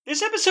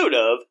This episode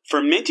of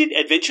Fermented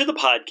Adventure the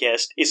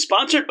Podcast is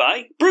sponsored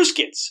by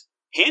Brewskits,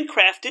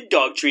 handcrafted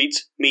dog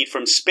treats made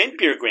from spent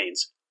beer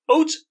grains,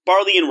 oats,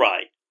 barley, and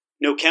rye.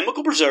 No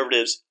chemical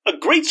preservatives, a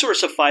great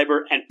source of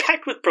fiber, and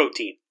packed with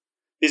protein.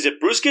 Visit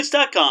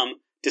brewskits.com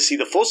to see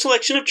the full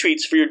selection of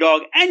treats for your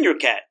dog and your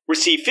cat.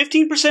 Receive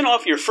 15%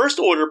 off your first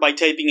order by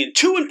typing in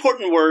two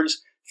important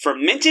words,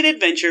 Fermented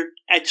Adventure,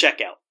 at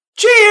checkout.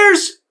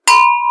 Cheers!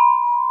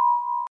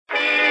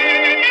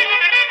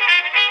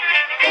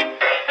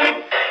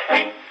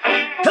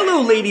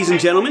 Hello, ladies and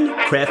gentlemen,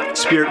 craft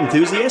spirit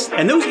enthusiasts,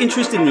 and those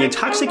interested in the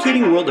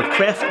intoxicating world of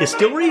craft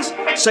distilleries,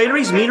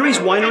 cideries, meaderies,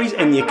 wineries,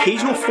 and the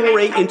occasional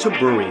foray into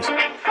breweries.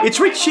 It's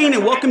Rich Shane,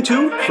 and welcome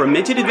to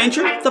Fermented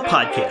Adventure, the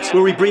podcast,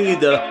 where we bring you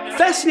the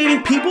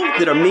fascinating people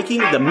that are making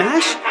the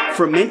mash,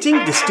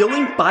 fermenting,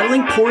 distilling,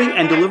 bottling, pouring,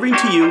 and delivering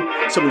to you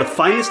some of the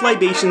finest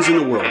libations in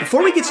the world.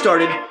 Before we get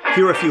started,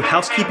 here are a few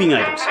housekeeping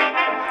items.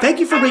 Thank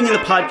you for bringing the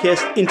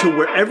podcast into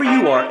wherever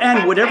you are,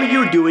 and whatever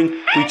you're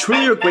doing, we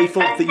truly are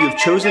grateful that you have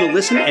chosen to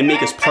listen and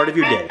make us part of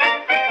your day.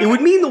 It would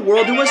mean the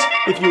world to us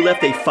if you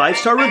left a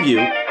 5-star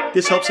review.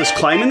 This helps us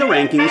climb in the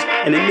rankings,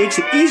 and it makes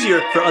it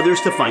easier for others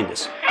to find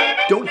us.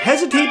 Don't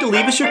hesitate to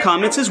leave us your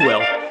comments as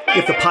well.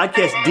 If the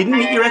podcast didn't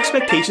meet your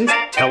expectations,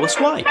 tell us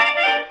why.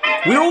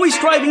 We're always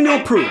striving to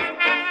improve.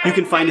 You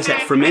can find us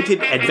at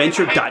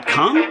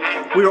fermentedadventure.com.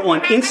 We are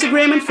on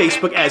Instagram and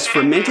Facebook as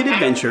Fermented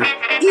Adventure.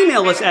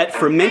 Email us at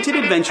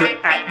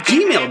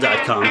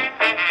fermentedadventure@gmail.com.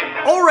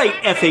 All right,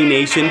 FA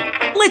Nation,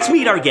 let's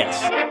meet our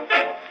guest.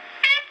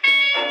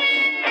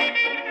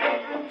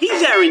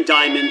 He's Aaron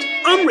Diamond.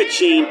 I'm Rich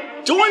Shane.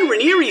 Dawn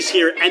Ranieri's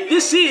here, and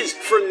this is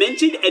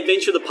Fermented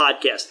Adventure, the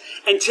podcast.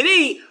 And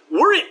today,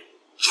 we're at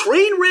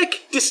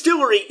Trainwreck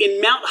Distillery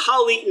in Mount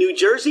Holly, New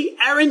Jersey.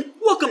 Aaron,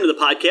 welcome to the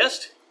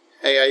podcast.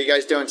 Hey, how you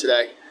guys doing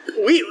today?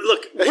 We're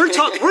going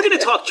to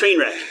talk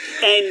Trainwreck,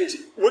 and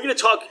we're going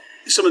to talk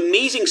some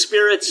amazing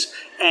spirits.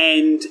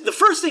 And the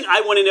first thing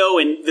I want to know,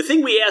 and the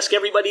thing we ask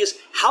everybody is,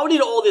 how did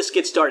all this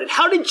get started?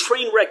 How did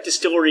Trainwreck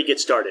Distillery get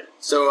started?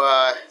 So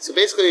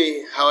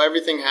basically, how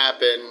everything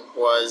happened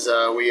was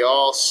we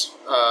all,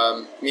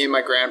 me and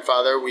my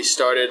grandfather, we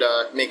started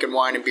making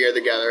wine and beer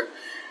together,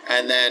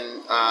 and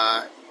then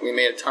we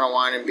made a ton of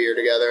wine and beer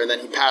together, and then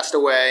he passed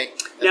away.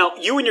 Now,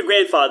 you and your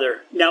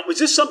grandfather, was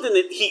this something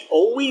that he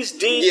always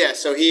did? Yeah,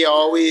 so he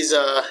always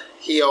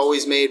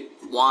made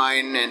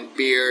wine and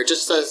beer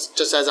just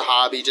as a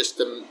hobby.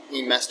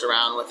 He messed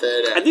around with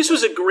it. And this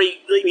was it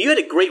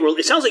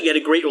sounds like you had a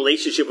great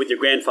relationship with your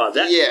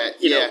grandfather.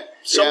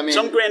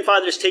 Some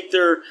grandfathers take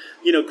their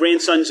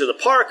grandsons to the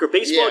park or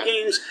baseball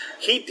games.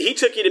 He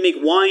took you to make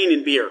wine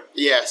and beer.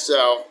 Yeah,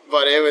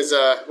 but it was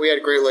we had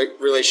a great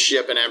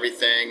relationship and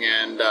everything,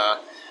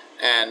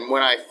 and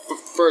when I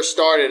first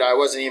started, I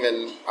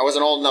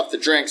wasn't old enough to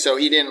drink, so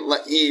he didn't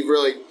let me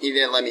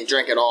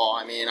drink at all.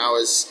 I mean, I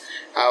was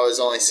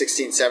only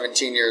 16,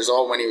 17 years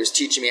old when he was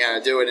teaching me how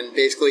to do it, and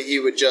basically he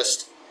would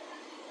just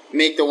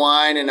make the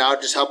wine, and I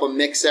would just help him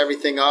mix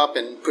everything up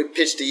and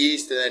pitch the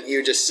yeast, and then he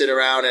would just sit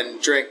around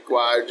and drink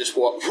while I would just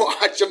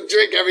watch him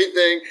drink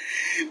everything.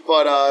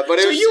 But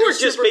so you were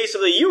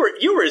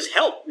his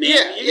help,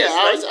 man.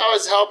 I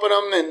was helping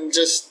him and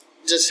just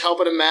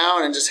helping him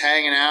out and just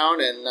hanging out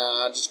and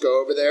just go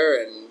over there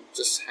and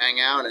just hang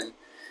out and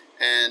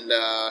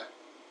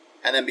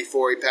then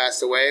before he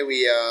passed away,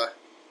 we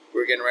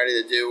were getting ready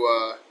to do.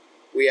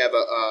 We have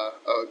a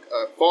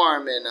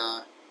farm in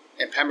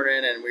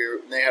Pemberton, and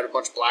they had a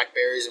bunch of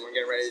blackberries, and we're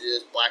getting ready to do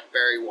this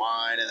blackberry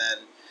wine, and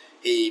then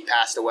he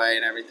passed away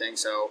and everything.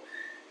 So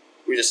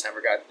we just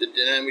never got. And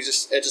then it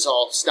just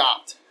all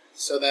stopped.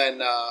 So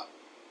then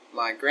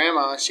my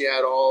grandma, she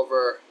had all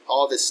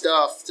of his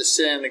stuff just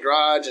sitting in the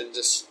garage, and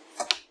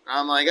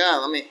I'm like,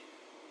 let me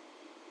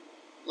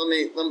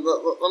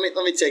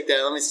take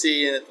that. Let me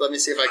see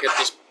if I could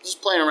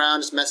just playing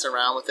around, just messing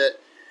around with it.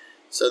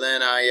 So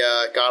then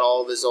I got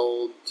all of his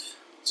old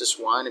just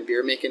wine and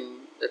beer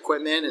making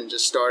equipment and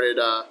just started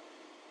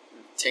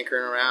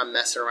tinkering around,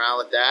 messing around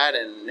with that,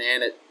 and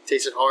man, it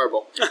tasted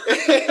horrible.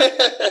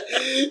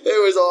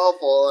 It was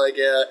awful. Like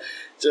it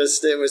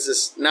was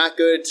just not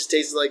good. It just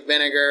tasted like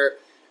vinegar,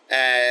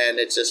 and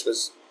it just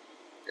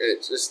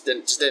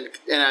didn't.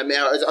 And I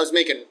was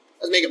making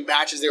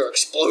batches. They were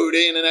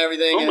exploding and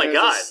everything. Oh my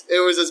God! It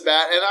was just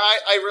bad, and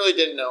I really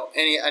didn't know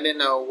I didn't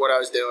know what I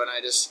was doing.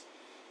 I just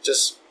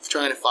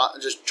trying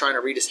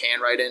to read his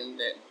handwriting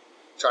and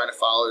trying to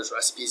follow his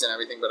recipes and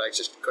everything, but I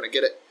just couldn't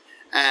get it.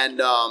 And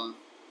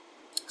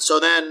so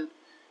then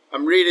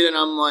I'm reading, and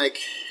I'm like,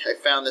 I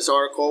found this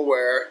article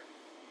where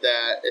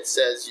that it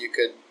says you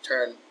could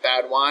turn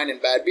bad wine and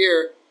bad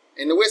beer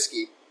into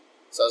whiskey.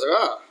 So I was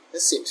like,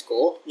 this seems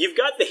cool. You've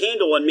got the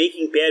handle on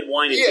making bad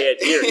wine and bad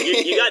beer.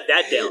 You got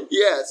that down.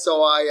 Yeah,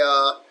 so I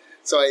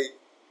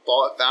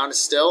found a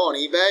still on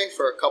eBay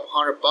for a couple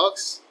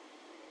 $100.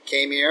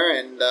 Came here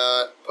and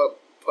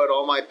put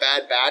all my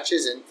bad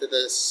batches into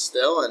the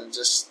still, and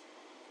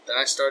then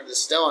I started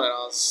distilling it.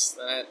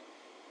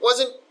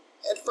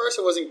 At first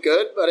it wasn't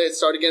good, but it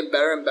started getting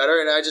better and better,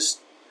 and I don't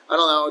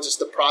know, just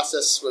the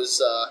process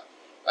was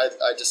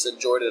I just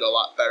enjoyed it a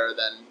lot better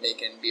than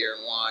making beer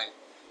and wine.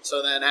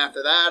 So then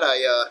after that,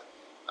 I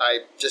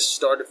just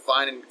started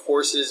finding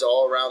courses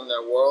all around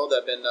the world.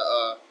 I've been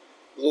to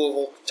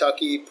Louisville,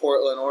 Kentucky,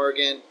 Portland,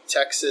 Oregon,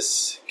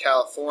 Texas,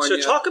 California.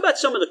 So talk about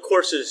some of the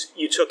courses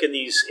you took in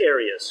these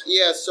areas.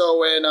 Yeah,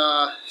 so in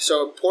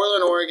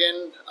Portland,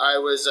 Oregon, I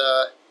went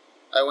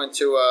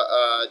to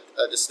a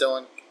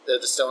distilling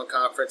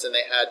conference, and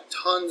they had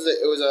tons.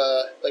 It was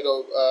a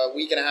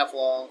week and a half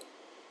long,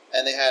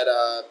 and they had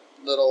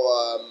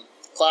little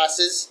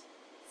classes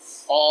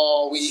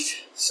all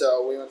week.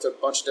 So we went to a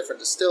bunch of different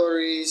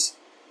distilleries,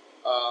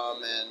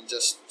 and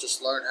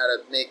just learned how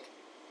to make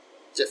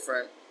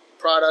different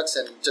products,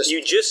 and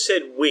You just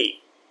said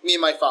we. Me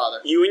and my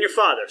father. You and your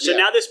father. So Yeah.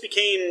 now this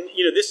became,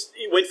 this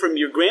it went from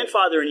your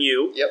grandfather and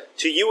you Yep.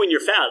 to you and your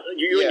father,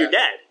 you and your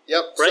dad.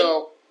 Yep.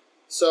 Right?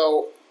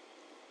 So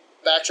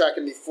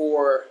backtracking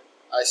before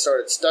I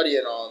started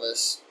studying all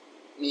this,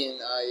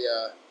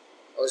 I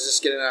was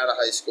just getting out of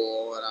high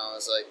school, and I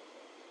was like,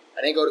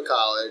 I didn't go to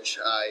college.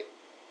 I've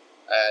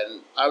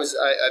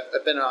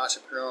been an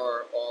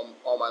entrepreneur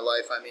all my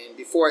life. I mean,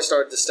 before I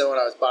started distilling,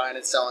 I was buying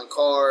and selling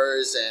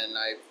cars, and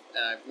I've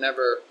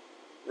never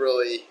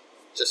really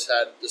just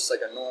had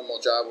like a normal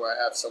job where I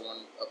have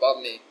someone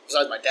above me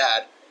besides my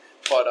dad.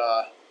 But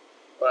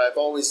I've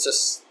always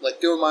just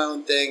like doing my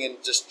own thing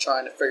and just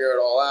trying to figure it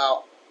all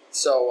out.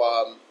 So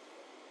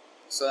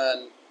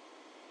then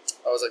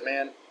I was like,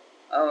 man,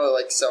 I don't really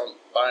like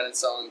buying and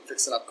selling,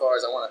 fixing up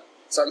cars. I want to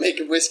start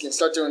making whiskey and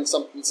start doing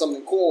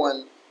something cool.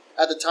 And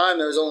at the time,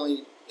 there was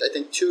only, I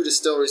think, 2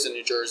 distilleries in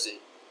New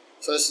Jersey.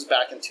 So this is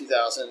back in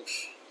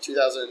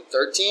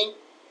 2013.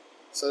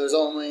 So there's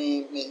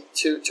only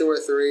two or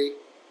three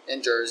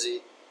in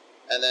Jersey.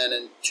 And then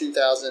in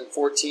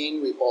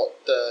 2014, we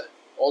bought the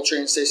old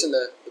train station,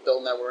 the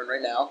building that we're in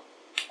right now.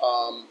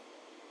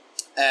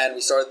 And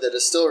we started the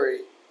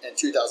distillery in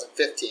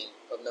 2015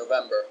 of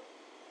November.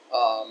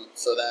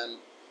 So then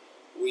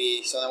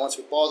once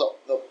we bought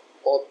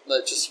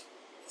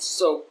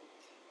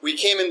we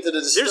came into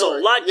the distillery.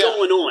 There's a lot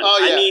going on. Oh,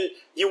 yeah. I mean,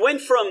 you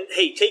went from,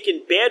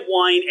 taking bad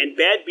wine and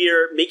bad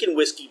beer, making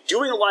whiskey,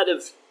 doing a lot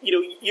of,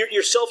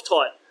 you're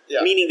self-taught,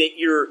 meaning that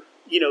you're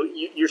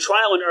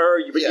trial and error,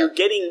 but you're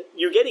getting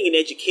an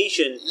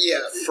education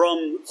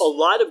from a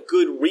lot of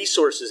good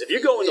resources. If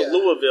you're going to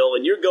Louisville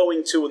and you're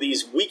going to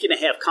these week and a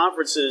half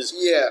conferences,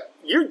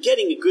 you're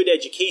getting a good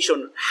education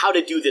on how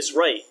to do this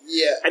right.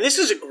 Yeah. And this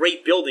is a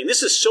great building.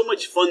 This is so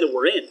much fun that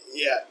we're in.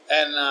 Yeah.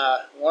 And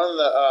one of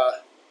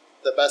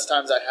the best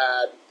times I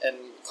had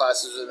in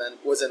classes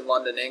was in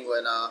London,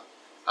 England. I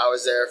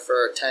was there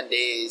for 10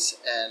 days,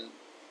 and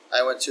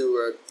I went to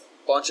a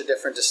bunch of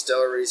different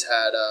distilleries,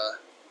 had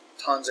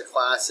tons of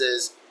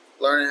classes,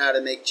 learning how to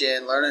make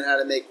gin, learning how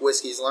to make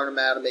whiskeys, learning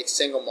how to make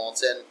single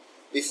malts. And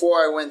before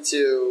I went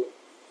to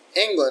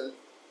England,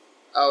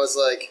 I was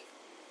like,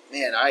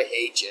 man, I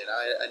hate gin.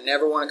 I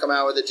never want to come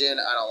out with a gin.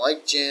 I don't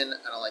like gin.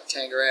 I don't like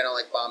Tanqueray. I don't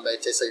like Bombay.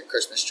 It tastes like a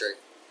Christmas tree.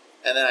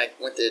 And then I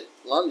went to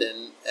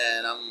London,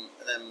 and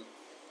then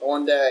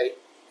one day,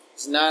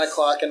 it's 9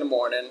 o'clock in the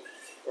morning,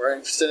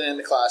 we're sitting in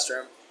the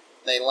classroom,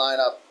 and they line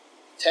up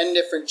 10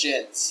 different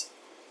gins.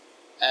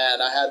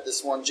 And I had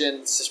this one gin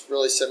that's just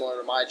really similar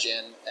to my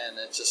gin, and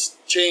it just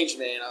changed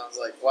me, and I was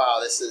like, wow,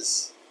 this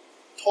is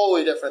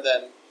totally different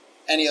than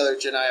any other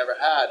gin I ever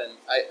had, and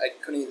I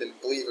couldn't even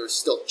believe it was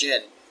still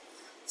gin.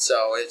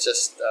 So it's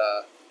just,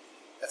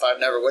 if I've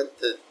never went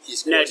to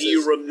these courses. Now, do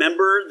you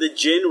remember the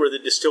gin or the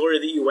distillery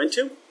that you went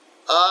to?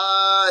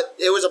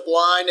 It was a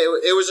blind.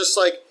 It was just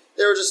like,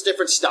 there were just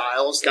different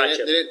styles.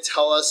 Gotcha. They didn't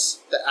tell us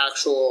the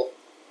actual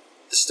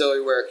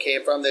distillery where it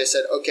came from. They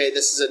said, okay,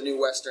 this is a New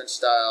Western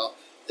style.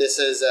 This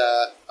is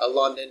a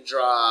London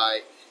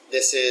Dry.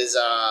 This is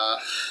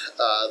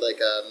like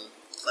a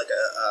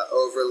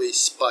overly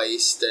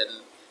spiced,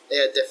 and they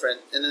had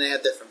different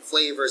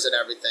flavors and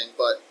everything.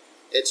 But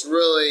it's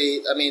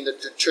really, I mean,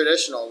 the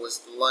traditional was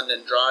the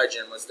London Dry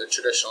gin was the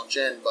traditional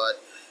gin. But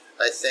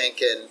I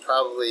think in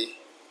probably,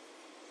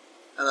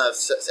 I don't know,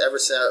 ever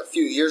since a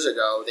few years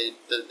ago,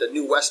 the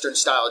New Western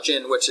style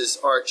gin, which is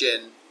our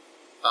gin,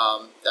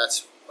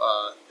 that's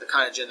the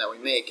kind of gin that we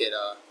make.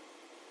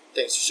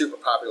 Things are super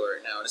popular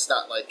right now, and it's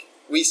not like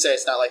we say.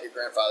 It's not like your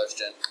grandfather's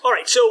gin. All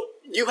right, so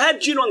you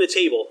have gin on the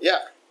table.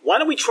 Yeah. Why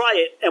don't we try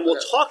it, and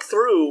we'll talk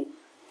through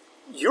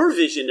your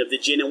vision of the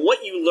gin and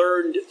what you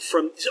learned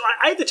from. So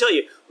I have to tell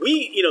you,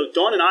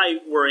 Dawn and I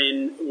were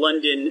in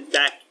London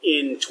back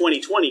in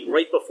 2020,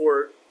 right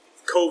before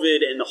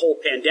COVID and the whole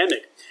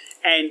pandemic,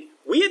 and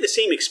we had the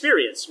same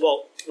experience.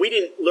 Well, we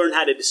didn't learn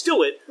how to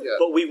distill it,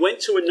 but we went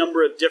to a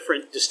number of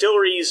different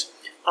distilleries.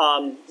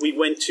 We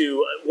went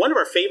to one of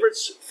our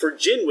favorites for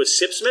gin was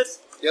Sipsmith.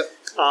 Yep.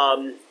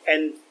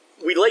 And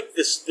we liked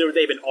this. They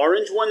have an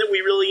orange one that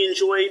we really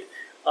enjoyed.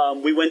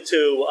 We went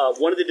to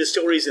one of the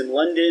distilleries in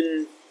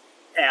London.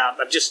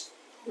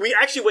 We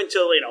actually went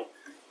to,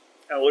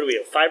 what do we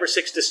have, 5 or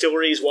 6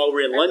 distilleries while we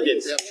were in London.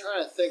 Yeah, I'm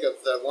trying to think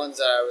of the ones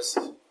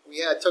that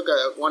we took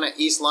one at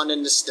East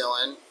London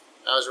Distilling.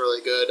 That was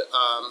really good.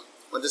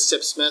 Went to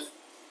Sipsmith.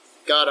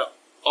 Got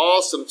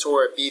awesome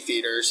tour at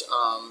Beefeaters.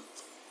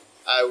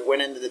 I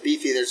went into the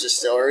Beefeaters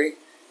distillery,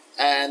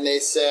 and they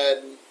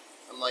said,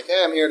 I'm like,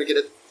 hey, I'm here to get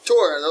a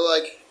tour. And they're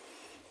like,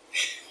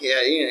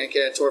 yeah, you didn't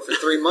get a tour for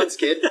 3 months,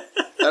 kid.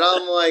 And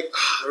I'm like,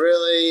 oh,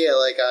 really?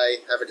 Like, I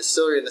have a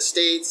distillery in the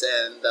States,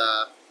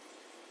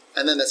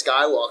 and then this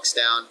guy walks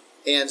down.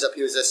 He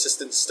was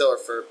assistant distiller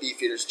for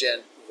Beefeaters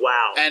Gin.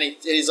 Wow. And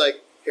he's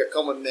like, here,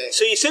 come with me.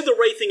 So you said the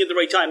right thing at the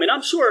right time. And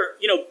I'm sure,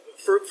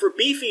 for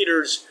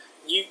Beefeaters,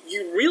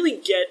 you really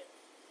get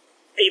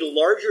a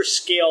larger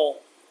scale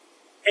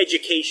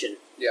education.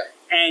 Yeah.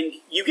 And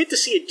you get to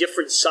see a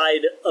different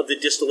side of the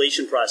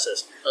distillation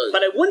process. Oh, yeah.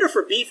 But I wonder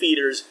for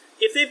Beefeaters,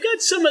 if they've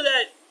got some of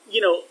that,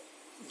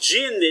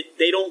 gin that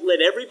they don't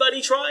let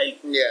everybody try,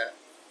 Yeah.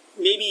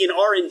 maybe in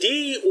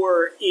R&D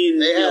or in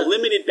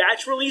limited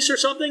batch release or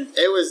something.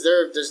 It was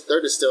their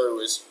distillery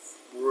was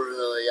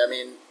really. I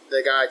mean,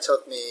 the guy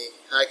took me.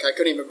 I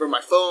couldn't even bring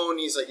my phone.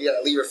 He's like, "You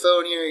gotta leave your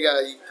phone here.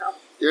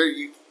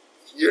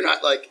 You're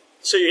not like."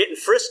 So you're getting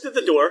frisked at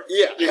the door.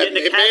 Yeah, you're getting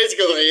a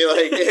basically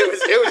like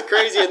it was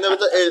crazy. And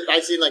I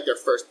seen like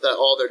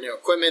all their new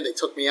equipment. They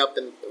took me up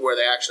and where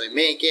they actually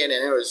make it, and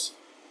it was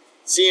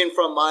seeing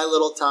from my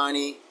little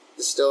tiny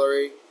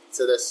distillery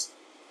to this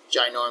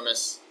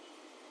ginormous,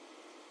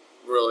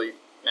 really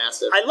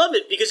massive. I love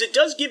it because it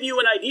does give you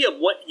an idea of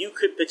what you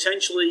could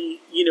potentially,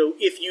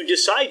 if you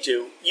decide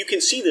to, you can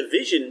see the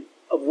vision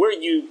of where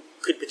you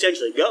could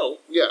potentially go.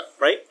 Yeah.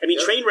 Right? I mean,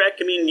 Yeah. Trainwreck,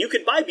 you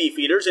could buy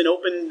Beefeaters and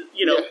open,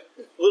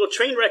 a little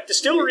Trainwreck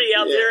distillery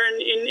out there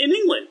in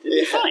England. It'd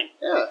be fine.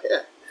 Yeah,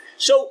 yeah.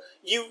 So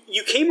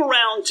you came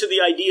around to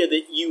the idea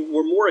that you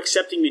were more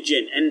accepting to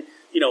gin. And,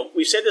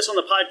 we've said this on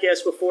the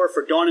podcast before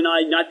for Dawn and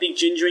I, not big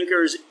gin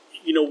drinkers,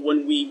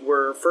 when we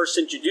were first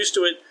introduced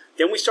to it.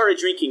 Then we started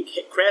drinking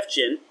craft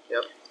gin.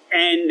 Yep.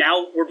 And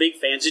now we're big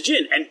fans of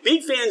gin. And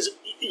big fans,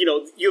 you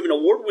have an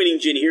award-winning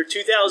gin here.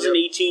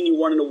 2018, you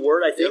won an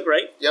award, I think,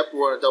 right? Yep, we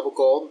won a double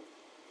gold.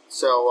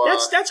 So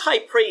that's high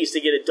praise to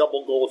get a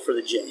double gold for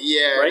the gin.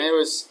 Yeah, right? and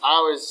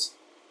I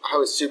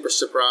was super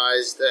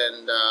surprised,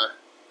 and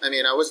I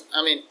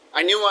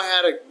knew I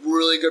had a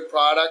really good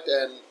product,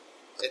 and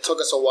it took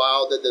us a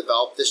while to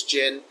develop this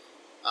gin.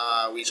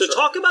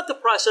 Talk about the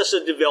process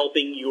of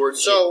developing your gin.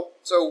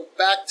 So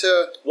back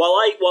to while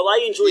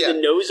I enjoy the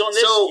nose on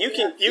this, you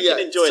can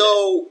enjoy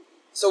it.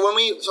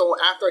 So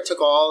after I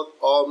took all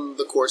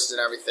the courses and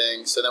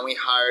everything, so then we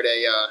hired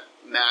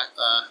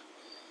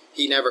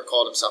he never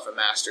called himself a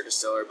master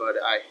distiller, but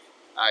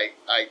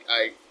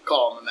I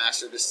call him a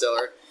master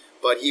distiller.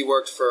 But he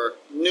worked for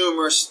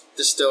numerous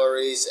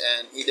distilleries,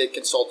 and he did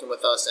consulting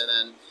with us, and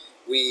then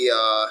we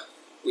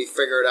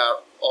figured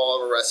out all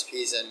of our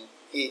recipes, and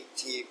he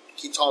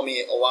taught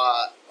me a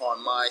lot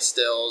on my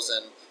stills,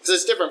 and because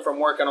it's different from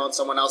working on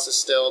someone else's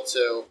still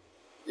to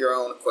your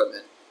own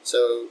equipment.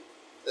 So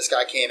this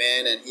guy came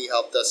in and he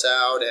helped us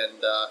out,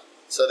 and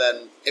so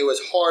then it was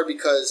hard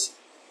because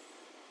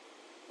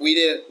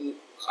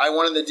I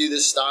wanted to do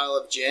this style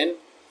of gin,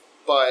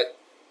 but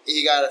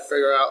you got to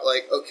figure out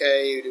like,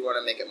 okay, do you want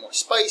to make it more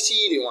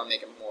spicy? Do you want to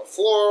make it more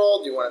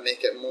floral? Do you want to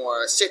make it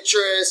more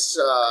citrus?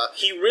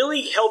 He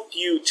really helped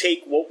you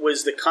take what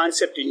was the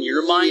concept in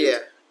your mind. Yeah.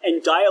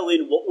 And dial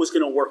in what was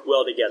going to work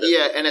well together.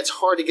 Yeah, and it's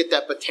hard to get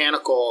that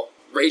botanical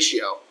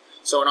ratio.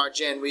 So in our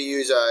gin, we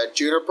use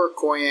juniper,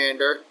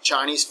 coriander,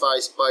 Chinese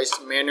spice,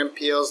 mandarin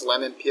peels,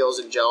 lemon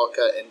peels,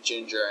 angelica, and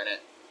ginger in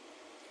it.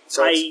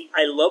 So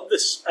I love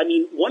this. I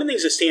mean, one of the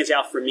things that stands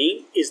out for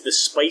me is the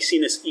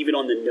spiciness even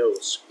on the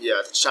nose.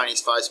 Yeah, Chinese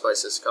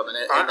spices coming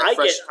in.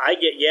 I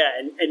get,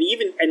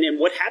 and then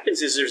what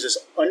happens is there's this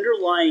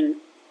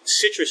underlying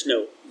citrus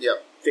note.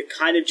 Yep. That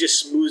kind of just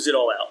smooths it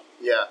all out.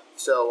 Yeah.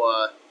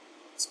 So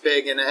it's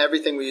big, and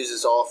everything we use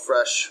is all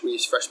fresh. We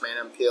use fresh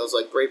mandarin peels.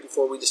 Like right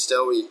before we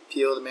distill, we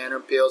peel the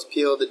mandarin peels,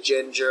 peel the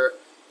ginger,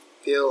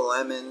 peel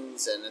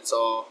lemons, and it's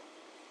all.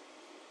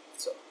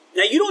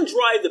 Now you don't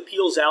dry the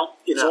peels out;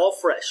 it's all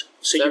fresh.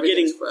 So you're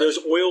getting fresh. Those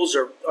oils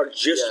are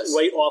just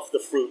right off the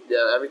fruit.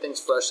 Yeah, everything's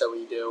fresh that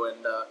we do,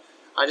 and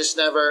I just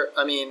never.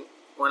 I mean,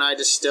 when I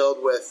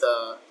distilled with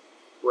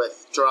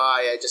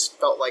dry, I just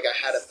felt like I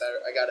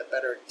got a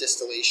better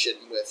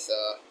distillation with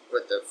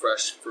the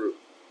fresh fruit.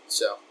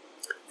 So.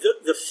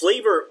 The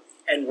flavor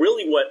and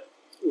really what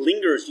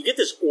lingers, you get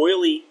this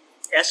oily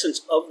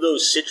essence of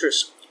those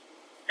citrus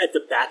at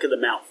the back of the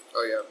mouth.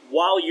 Oh, yeah.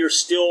 While you're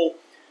still,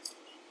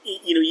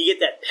 you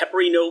get that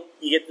peppery note,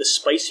 you get the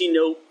spicy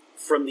note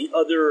from the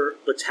other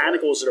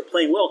botanicals that are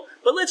playing well.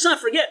 But let's not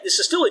forget, this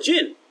is still a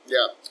gin.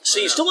 Yeah. So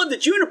you still have the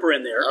juniper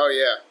in there. Oh,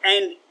 yeah.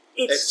 And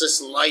it's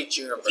just light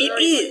juniper. It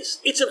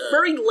is. It's a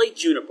very light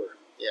juniper.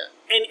 Yeah.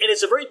 And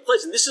it's a very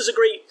pleasant. This is a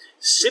great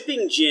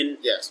sipping gin.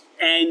 Yes.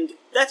 And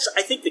that's,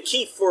 I think, the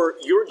key for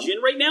your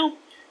gin right now.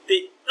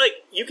 That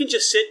you can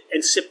just sit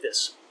and sip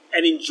this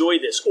and enjoy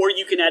this, or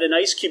you can add an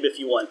ice cube if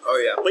you want. Oh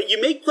yeah. But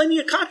you make plenty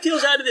of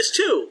cocktails out of this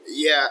too.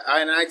 Yeah,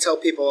 and I tell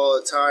people all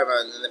the time,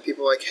 and then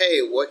people are like,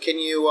 "Hey, what can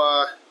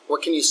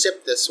you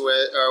sip this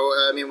with?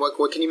 Or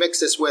what can you mix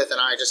this with?"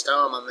 And I just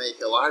tell them,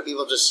 a lot of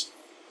people just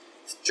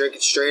drink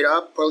it straight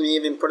up. Probably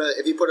even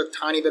if you put a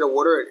tiny bit of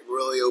water, it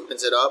really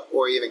opens it up.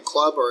 Or even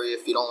club, or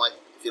if you don't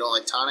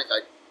like tonic,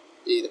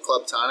 either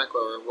club tonic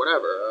or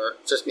whatever, or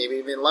just maybe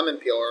even lemon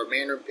peel or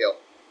mandarin peel.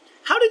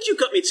 How did you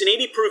come? It's an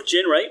 80 proof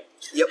gin, right?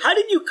 Yep. How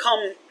did you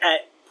come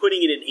at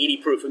putting it at 80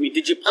 proof? I mean,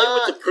 did you play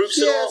with the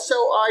proofs at all? Yeah, so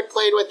I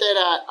played with it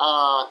at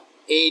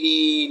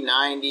 80,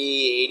 90,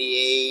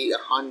 88,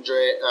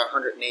 100,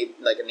 100,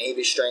 like a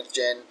Navy strength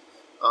gin.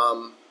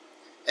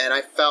 And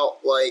I felt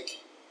like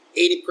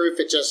 80 proof,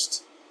 it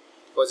just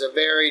was a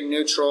very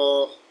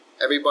neutral.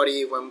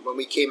 Everybody, when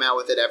we came out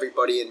with it,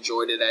 everybody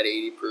enjoyed it at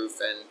 80 proof.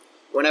 And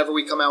whenever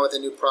we come out with a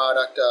new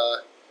product,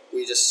 I'll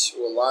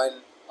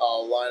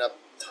line up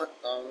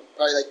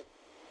probably like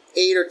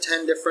 8 or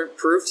 10 different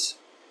proofs,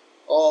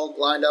 all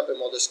lined up, and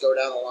we'll just go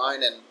down the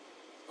line.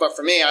 But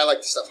for me, I like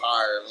the stuff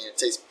higher. I mean, it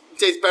tastes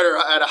better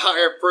at a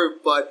higher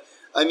proof. But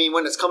I mean,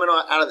 when it's coming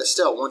out of the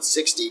still,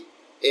 160,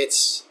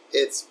 it's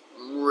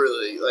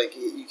really like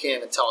you can't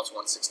even tell it's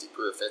 160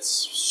 proof. It's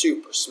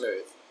super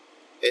smooth.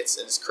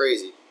 It's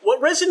crazy.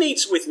 What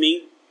resonates with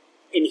me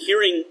in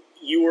hearing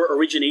your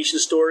origination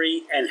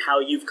story and how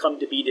you've come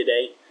to be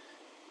today,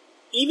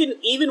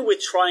 even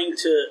with trying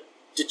to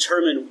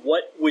determine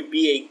what would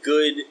be a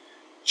good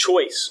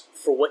choice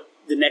for what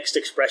the next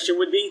expression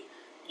would be,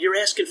 you're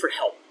asking for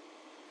help.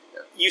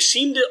 Yeah. You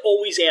seem to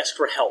always ask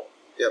for help.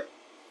 Yep.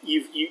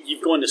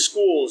 You've gone to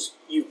schools.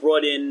 You've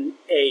brought in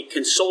a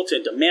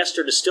consultant, a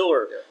master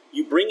distiller. Yeah.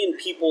 You bring in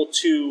people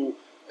to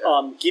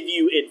give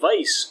you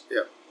advice.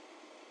 Yeah.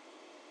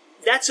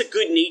 That's a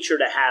good nature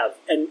to have,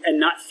 and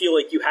not feel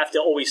like you have to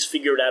always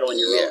figure it out on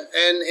your own.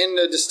 And in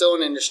the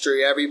distilling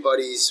industry,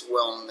 everybody's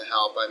willing to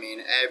help. I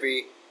mean,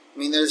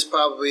 there's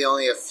probably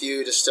only a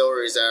few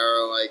distilleries that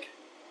are like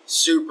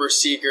super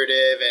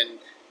secretive,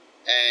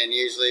 and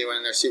usually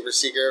when they're super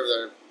secretive,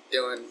 they're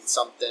doing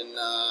something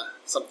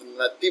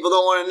that people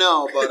don't want to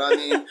know. But I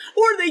mean,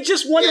 or they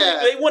just want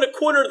to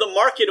corner the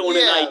market on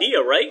an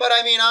idea, right? But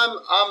I mean,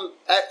 I'm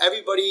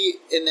everybody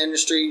in the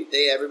industry.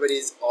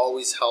 Everybody's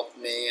always helped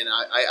me, and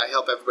I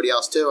help everybody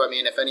else too. I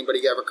mean, if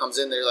anybody ever comes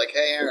in, they're like,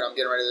 "Hey, Aaron, I'm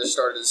getting ready to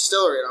start a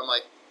distillery," and I'm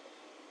like,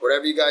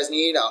 "Whatever you guys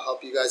need, I'll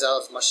help you guys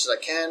out as much as I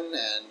can,"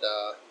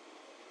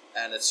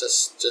 and it's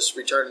just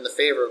returning the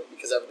favor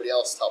because everybody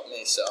else helped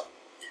me. So.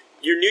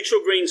 Your neutral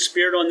grain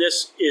spirit on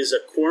this is a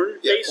corn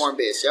base? Yeah, corn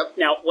base, yep.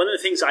 Now, one of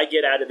the things I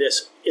get out of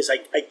this is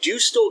I do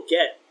still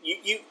get,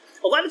 you.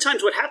 A lot of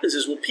times what happens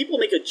is when people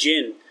make a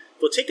gin,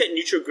 they'll take that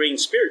neutral grain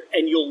spirit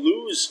and you'll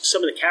lose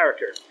some of the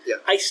character. Yeah.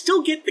 I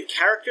still get the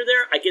character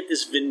there. I get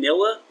this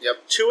vanilla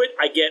to it.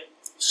 I get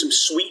some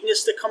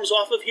sweetness that comes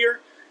off of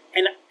here.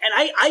 And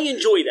I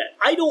enjoy that.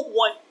 I don't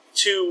want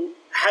to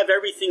have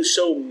everything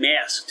so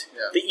masked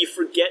that you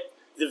forget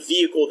the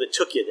vehicle that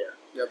took you there.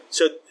 Yep.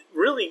 So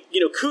really,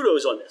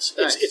 kudos on this.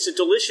 It's a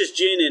delicious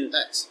gin,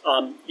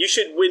 and you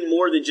should win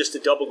more than just a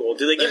double gold.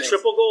 Do they give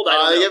triple gold? I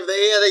don't know.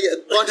 They get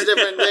a bunch of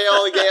different. They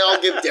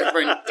all give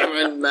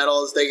different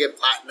medals. They get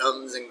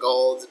platinums and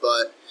golds,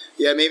 but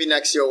yeah, maybe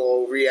next year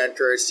we'll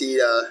re-enter, see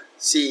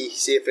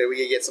if we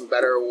can get some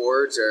better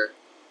awards.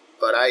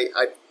 But I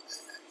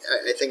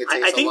think it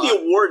takes I think a lot.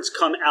 the awards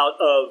come out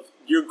of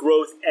your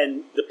growth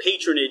and the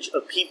patronage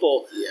of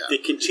people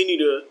that continue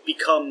to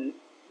become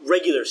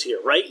regulars here,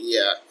 right?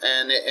 Yeah,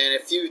 and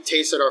if you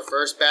tasted our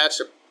first batch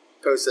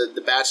opposed to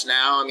the batch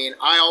now, I mean,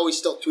 I always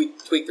still tweak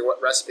the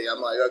recipe. I'm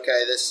like,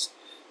 okay, this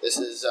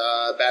is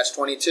batch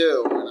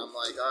 22, and I'm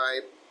like, all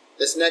right,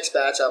 this next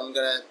batch I'm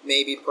gonna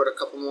maybe put a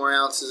couple more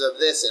ounces of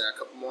this in, a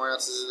couple more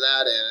ounces of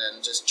that in,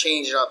 and just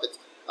change it up.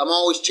 I'm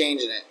always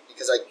changing it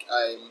because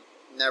I'm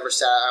never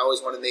sad. I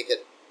always want to make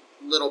it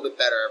a little bit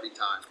better every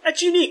time.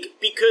 That's unique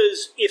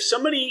because if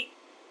somebody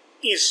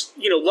is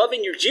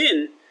loving your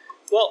gin,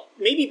 well,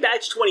 maybe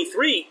batch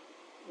 23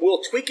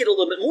 will tweak it a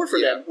little bit more for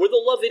them, where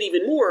they'll love it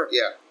even more.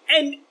 Yeah.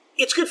 And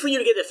it's good for you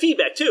to get the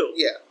feedback, too.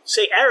 Yeah.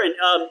 Say, Aaron,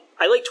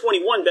 I like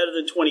 21 better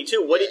than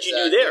 22. What did you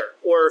do there?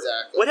 Or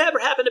whatever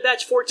happened to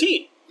batch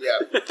 14? Yeah.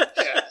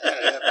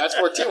 Batch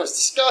 14 was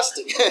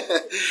disgusting.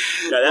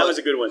 No, that was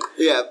a good one.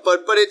 Yeah,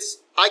 but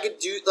I could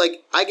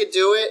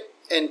do it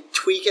and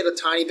tweak it a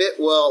tiny bit.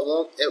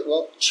 Well, it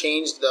won't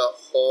change the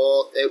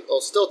whole. It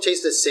will still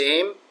taste the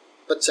same.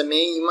 But to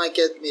me, you might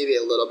get maybe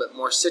a little bit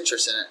more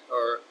citrus in it,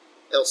 or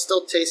it'll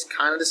still taste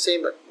kind of the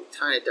same, but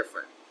kind of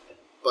different.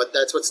 But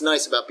that's what's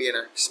nice about being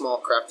a small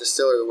craft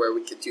distillery, where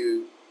we could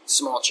do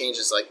small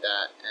changes like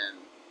that, and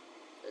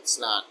it's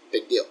not a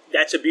big deal.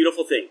 That's a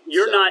beautiful thing.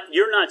 You're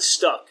not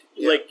stuck.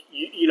 Yeah. Like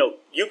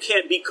you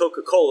can't be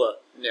Coca-Cola.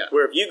 Yeah.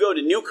 Where if you go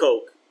to New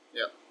Coke,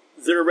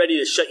 they're ready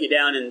to shut you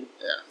down, and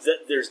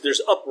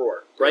there's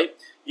uproar, right?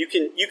 You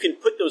can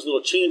put those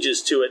little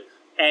changes to it,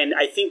 and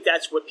I think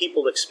that's what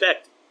people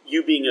expect.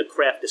 You being a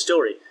craft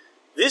distillery.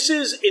 This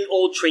is an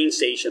old train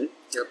station.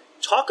 Yep.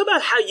 Talk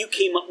about how you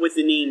came up with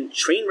the name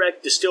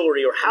Trainwreck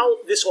Distillery, or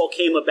how this all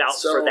came about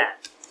for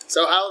that.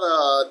 So how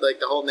the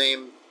whole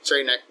name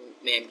Trainwreck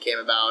name came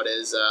about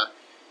is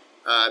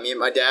Me and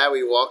my dad,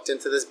 we walked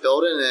into this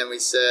building and we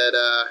said,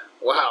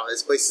 wow,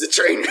 this place is a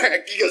train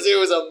wreck because it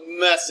was a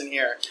mess in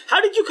here.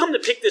 How did you come to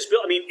pick this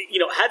building? I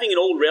mean, having an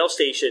old rail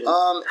station,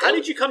 how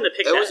did you come to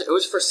pick that? It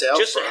was for sale.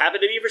 Just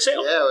happened to be for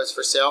sale? Yeah, it was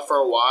for sale for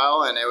a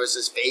while, and it was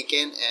just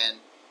vacant,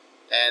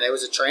 and it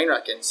was a train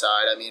wreck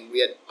inside. I mean, we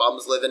had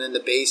bums living in the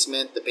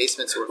basement. The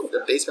basement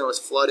was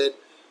flooded.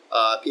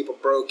 People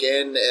broke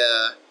in.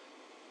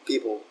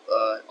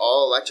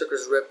 All electric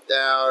was ripped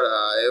out.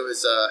 It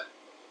was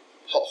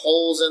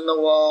holes in the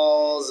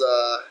walls,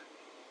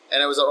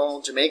 and it was an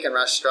old Jamaican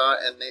restaurant,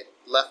 and they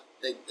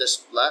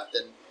just left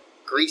and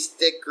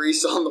thick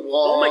grease on the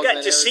walls. Oh my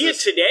God, to see it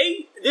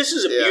today, this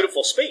is a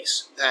beautiful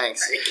space.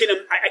 Thanks.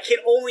 I can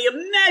only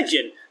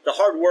imagine the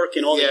hard work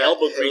and all the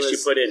elbow grease you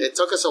put in. It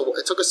took us a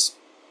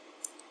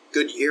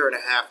good year and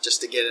a half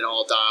just to get it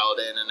all dialed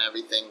in and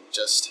everything.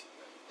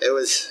 It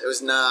was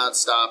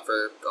nonstop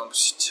for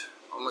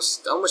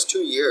almost 2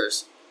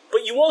 years.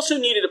 But you also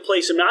needed a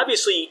place. I mean,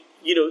 obviously,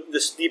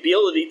 the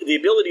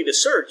ability to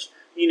search.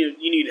 You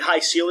need high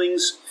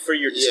ceilings for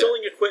your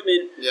distilling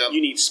equipment. Yep.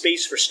 You need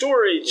space for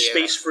storage,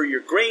 space for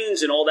your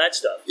grains, and all that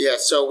stuff. Yeah.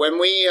 So when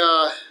we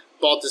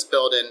bought this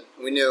building,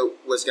 we knew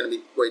it was going to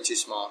be way too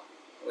small.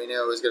 We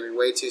knew it was going to be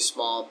way too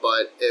small,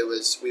 but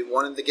we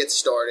wanted to get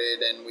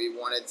started, and we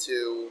wanted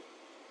to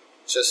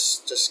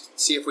just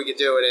see if we could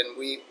do it. And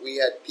we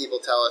had people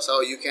tell us, "Oh,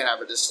 you can't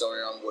have a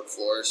distillery on wood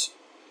floors,"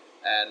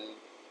 and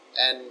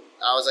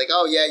I was like,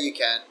 "Oh yeah, you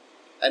can."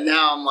 And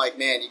now I'm like,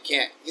 man, you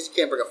can't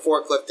bring a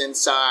forklift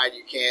inside.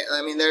 You can't.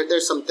 I mean,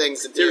 there's some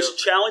things to do. There's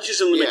challenges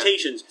and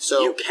limitations. Yeah.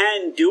 So you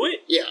can do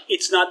it. Yeah.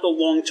 It's not the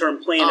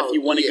long-term plan if you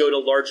want to go to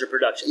larger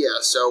production. Yeah.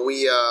 So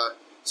we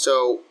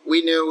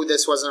knew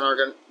this was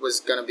going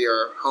to be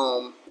our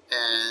home,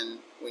 and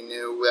we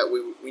knew that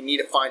we need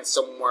to find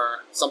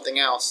something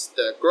else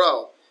to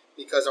grow,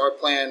 because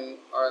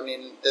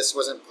this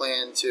wasn't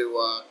planned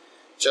to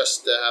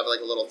just to have like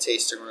a little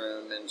tasting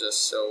room, and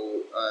just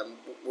so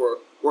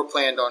we're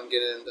planned on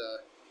getting into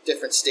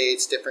different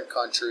states, different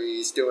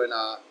countries, doing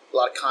a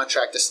lot of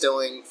contract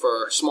distilling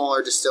for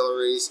smaller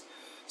distilleries.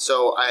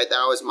 So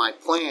that was my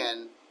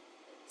plan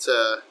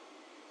to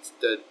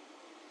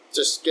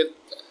just get.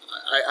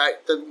 I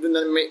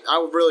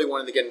really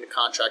wanted to get into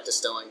contract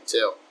distilling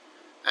too,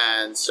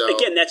 and so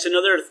again, that's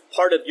another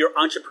part of your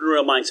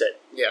entrepreneurial mindset.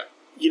 Yeah,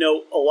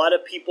 a lot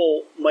of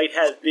people might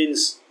have been,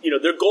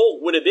 their goal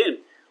would have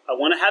been, I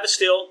want to have a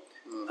still.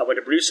 I want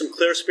to brew some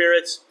clear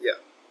spirits. Yeah.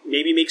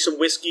 Maybe make some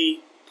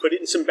whiskey, put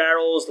it in some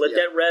barrels, let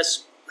that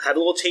rest, have a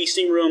little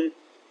tasting room.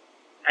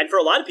 And for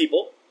a lot of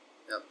people,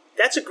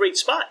 that's a great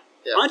spot.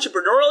 Yeah.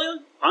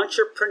 Entrepreneurially,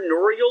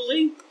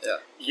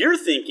 you're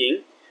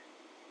thinking,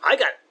 I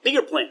got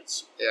bigger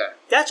plans. Yeah.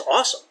 That's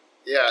awesome.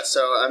 Yeah,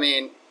 so, I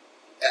mean,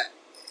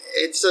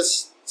 it's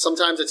just,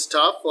 sometimes it's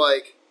tough,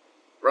 like,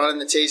 running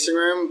the tasting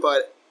room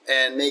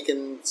and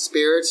making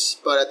spirits,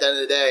 but at the end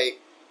of the day,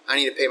 I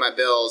need to pay my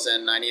bills,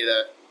 and I need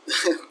to,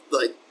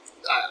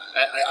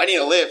 I need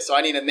to live, so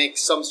I need to make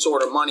some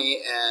sort of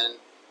money, and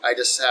I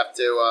just have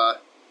to,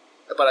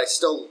 but I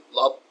still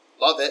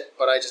love it,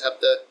 but I just have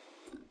to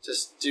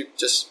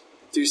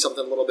do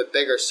something a little bit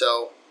bigger.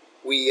 So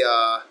we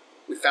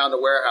found a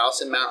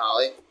warehouse in Mount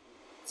Holly,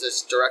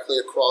 just directly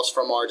across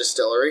from our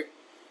distillery,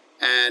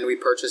 and we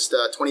purchased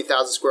a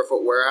 20,000 square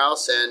foot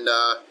warehouse, and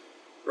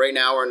right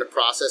now we're in the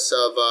process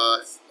of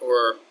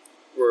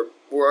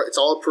it's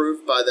all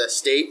approved by the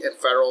state and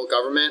federal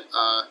government.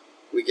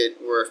 We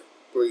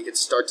could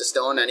start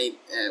distilling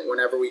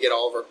whenever we get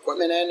all of our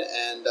equipment in,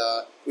 and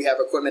we have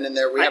equipment in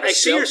there. I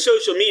see your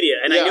social media,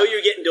 and I know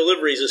you're getting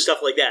deliveries and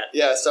stuff like that.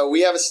 Yeah, so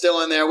we have a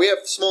still in there. We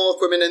have small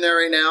equipment in there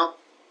right now,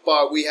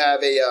 but we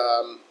have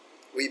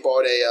we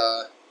bought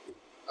a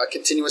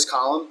continuous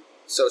column,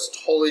 so it's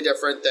totally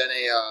different than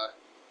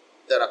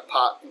a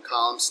pot and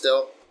column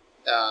still.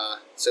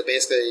 So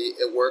basically,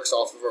 it works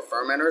off of our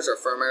fermenters. Our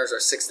fermenters are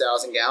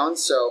 6,000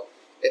 gallons, so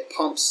it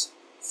pumps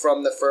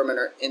from the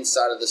fermenter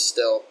inside of the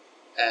still,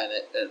 and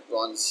it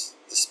runs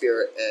the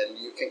spirit, and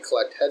you can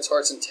collect heads,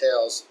 hearts, and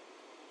tails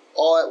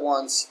all at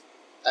once.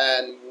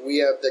 And we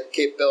have the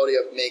capability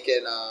of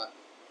making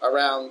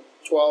around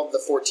 12 to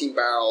 14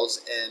 barrels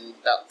in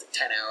about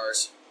 10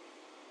 hours,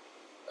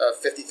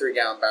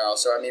 53-gallon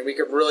barrels. So, I mean, we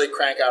could really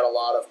crank out a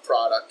lot of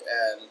product,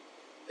 and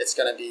it's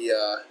going to be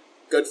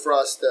good for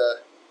us to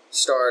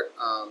start.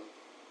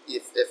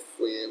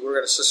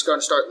 We're just going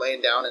to start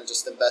laying down and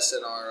just invest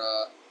in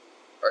our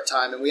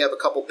time. And we have a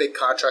couple big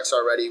contracts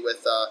already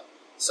with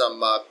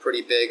some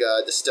pretty big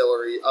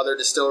other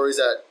distilleries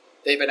that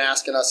they've been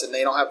asking us, and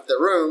they don't have the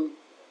room.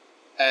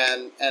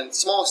 And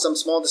some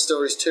small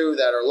distilleries too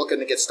that are looking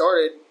to get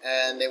started,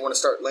 and they want to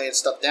start laying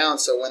stuff down.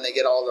 So when they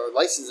get all their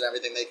license and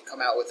everything, they can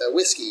come out with a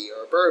whiskey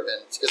or a bourbon,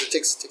 because it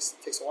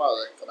takes a while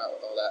to come out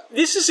with all that.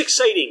 This is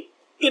exciting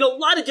in a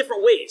lot of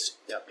different ways.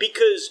 Yep.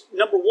 Because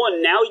number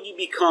one, now you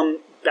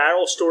become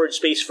barrel storage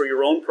space for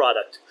your own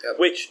product. Yep.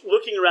 Which,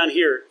 looking around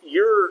here,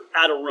 you're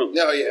out of room.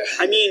 No, yeah.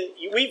 I mean,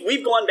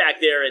 we've gone back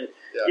there, and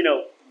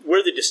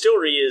where the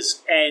distillery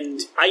is,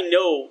 and I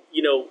know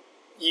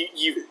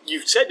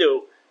you've said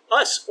to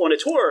us on a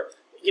tour,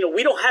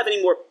 we don't have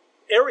any more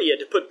area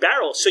to put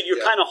barrels, so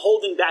you're kind of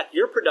holding back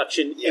your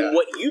production in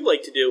what you'd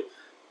like to do.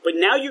 But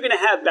now you're going to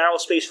have barrel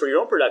space for your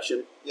own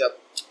production. Yep.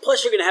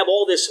 Plus, you're going to have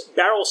all this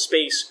barrel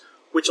space,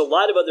 which a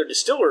lot of other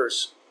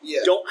distillers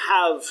don't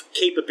have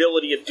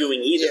capability of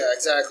doing either. Yeah,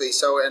 exactly.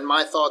 So, and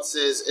my thoughts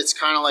is it's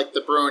kind of like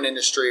the brewing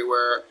industry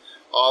where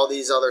all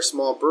these other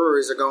small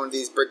breweries are going to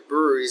these big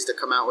breweries to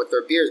come out with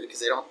their beers because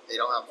they don't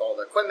have all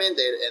the equipment.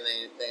 And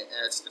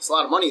it's a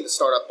lot of money to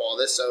start up all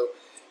this. So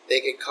they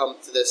could come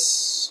to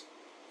this.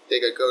 They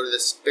could go to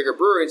this bigger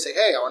brewery and say,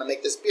 "Hey, I want to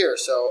make this beer."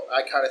 So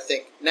I kind of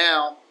think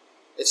now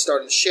it's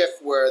starting to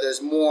shift where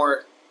there's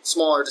more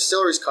smaller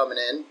distilleries coming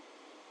in,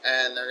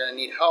 and they're going to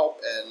need help,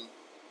 and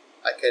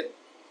I could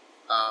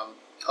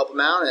help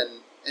them out,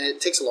 and it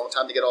takes a long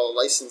time to get all the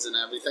license and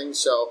everything.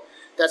 So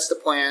that's the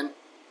plan.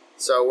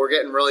 So we're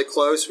getting really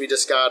close. We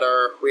just got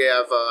our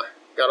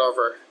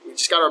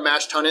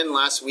mash tun in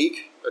last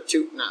week or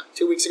 2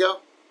 weeks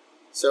ago.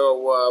 So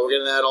we're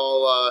getting that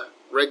all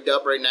rigged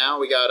up right now.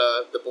 We got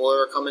the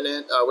boiler coming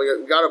in.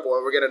 We got a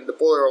boiler. We're getting the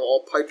boiler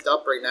all piped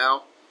up right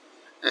now,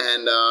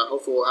 and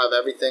hopefully we'll have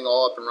everything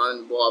all up and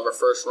running. We'll have our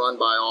first run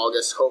by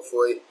August.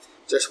 Hopefully,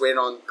 just waiting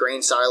on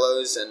grain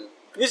silos. And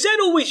is that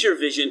always your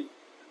vision?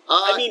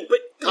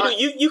 But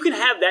you can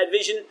have that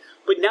vision,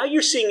 but now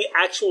you're seeing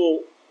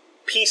actual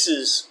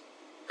pieces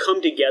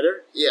come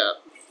together. Yeah.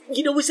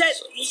 Was that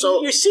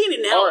so you're seeing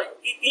it now?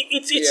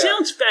 It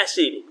sounds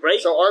fascinating, right?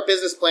 So our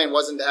business plan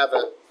wasn't to have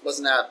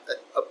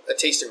a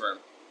tasting room.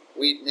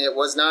 It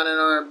was not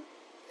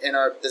in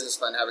our business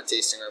plan to have a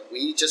tasting room.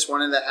 We just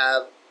wanted to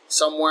have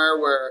somewhere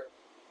where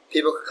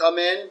people could come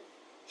in,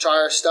 try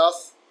our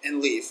stuff,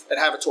 and leave, and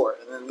have a tour,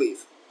 and then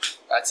leave.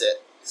 That's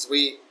it.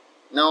 Because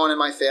no one in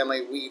my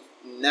family, we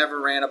never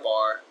ran a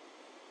bar.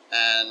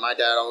 And my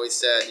dad always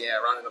said,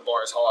 running a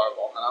bar is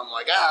horrible. And I'm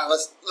like,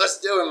 let's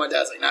do it. My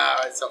dad's like, nah,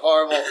 it's a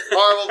horrible,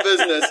 horrible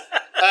business.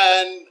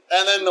 And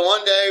then the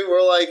one day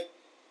we're like,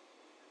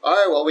 all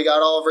right, well, we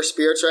got all of our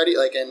spirits ready.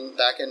 Like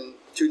back in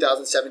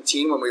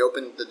 2017 when we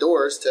opened the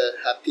doors to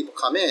have people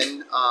come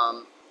in,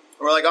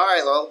 we're like, all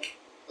right, well,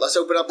 let's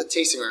open up the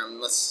tasting room.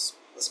 Let's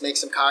make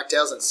some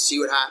cocktails and see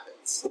what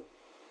happens.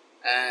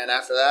 And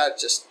after that, it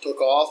just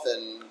took off,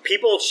 and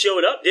people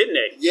showed up, didn't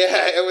they?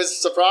 Yeah, it was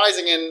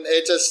surprising, and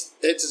it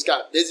just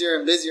got busier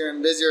and busier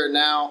and busier.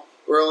 Now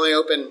we're only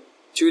open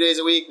 2 days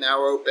a week. Now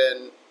we're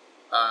open,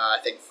 I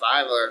think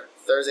 5 or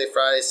Thursday,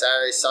 Friday,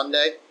 Saturday,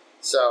 Sunday.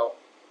 So,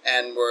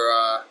 and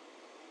we're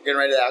getting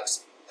ready to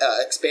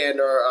expand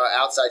our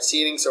outside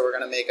seating. So we're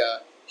going to make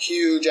a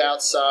huge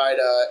outside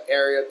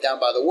area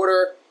down by the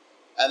water,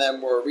 and then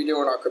we're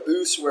redoing our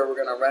caboose where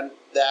we're going to rent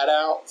that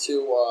out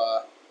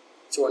to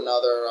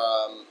another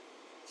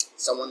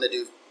someone to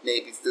do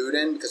maybe food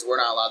in, because we're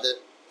not allowed to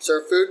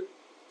serve food.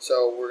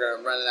 So we're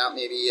gonna rent it out.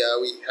 Maybe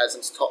we had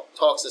some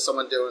talks to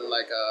someone doing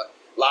like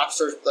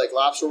lobster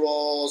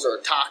rolls or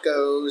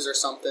tacos or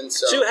something.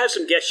 So you'll have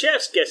some guest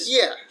chefs,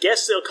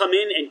 guests that'll come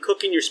in and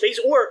cook in your space,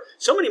 or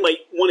somebody might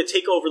want to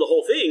take over the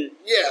whole thing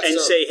and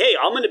say, "Hey,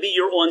 I'm going to be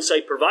your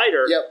on-site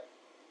provider,"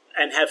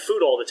 and have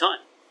food all the time.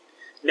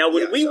 Now,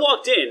 when we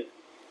walked in,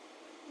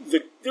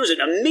 there was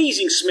an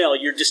amazing smell.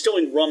 You're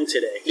distilling rum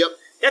today. Yep.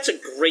 That's a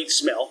great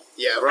smell.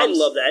 Yeah, I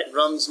love that.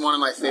 Rum's one of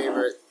my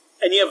favorite.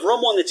 And you have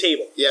rum on the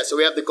table. Yeah, so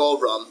we have the gold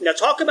rum. Now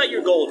talk about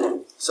your gold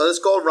rum. So this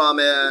gold rum,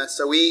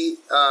 so we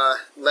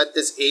let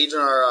this age in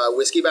our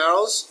whiskey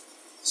barrels.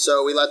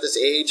 So we let this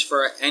age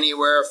for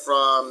anywhere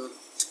from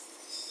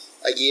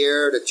a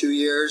year to 2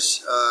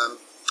 years.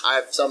 I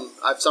have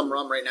some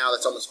rum right now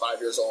that's almost 5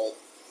 years old.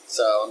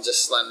 So I'm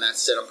just letting that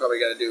sit. I'm probably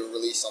going to do a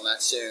release on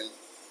that soon.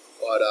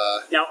 But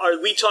now, are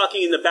we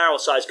talking in the barrel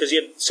size? Because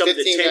you have some of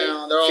the 10,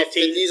 gallon.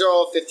 15. These are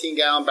all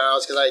 15-gallon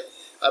barrels because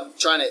I'm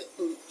trying to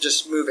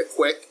just move it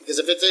quick. Because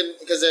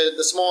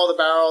the smaller the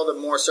barrel, the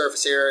more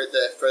surface area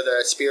for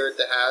the spirit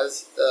that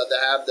has to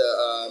have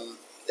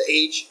the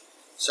age,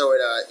 so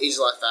it ages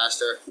a lot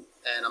faster.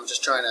 And I'm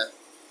just trying to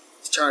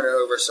turn it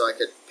over so I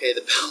could pay the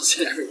bills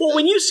and everything. Well,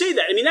 when you say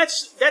that, I mean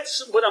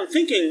that's what I'm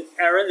thinking,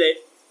 Aaron. That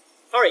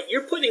all right,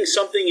 you're putting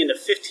something in a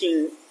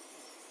 15.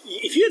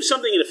 If you have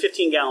something in a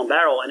 15-gallon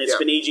barrel and it's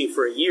been aging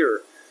for a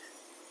year,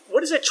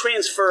 what does that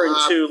transfer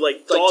into,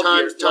 like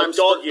dog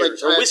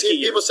years or whiskey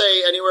years? People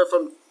say anywhere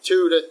from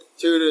 2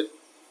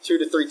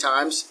 to 3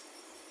 times.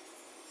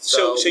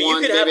 So you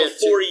could have a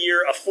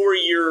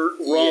 4-year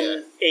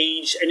rum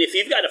age, and if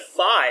you've got a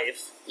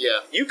 5,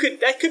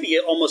 that could be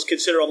almost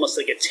considered almost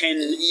like a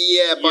 10.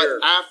 Yeah, but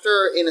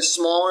after in a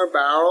smaller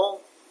barrel,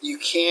 you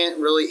can't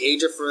really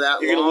age it for that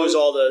long. You're going to lose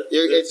all the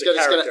character.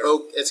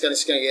 It's going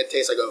to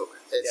taste like oak.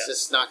 It's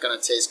just not going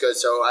to taste good.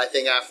 So I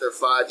think after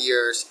 5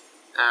 years,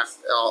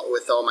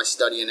 with all my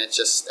studying, it's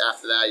just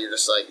after that you're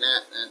just like,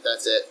 nah,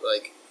 that's it.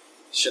 Like,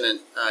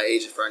 shouldn't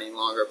age it for any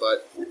longer.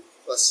 But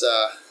let's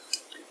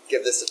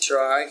give this a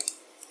try.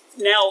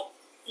 Now,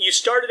 you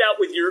started out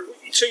with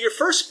your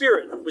first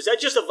spirit, was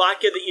that just a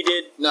vodka that you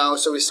did? No,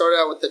 so we started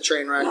out with the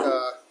Trainwreck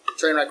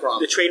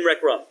rum. The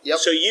Trainwreck rum. Yep.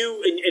 So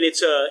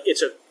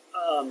it's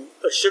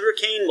a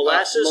sugarcane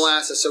molasses.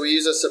 Molasses. So we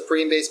use a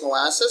Supreme based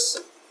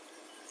molasses,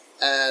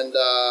 and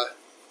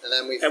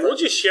then we'll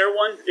just share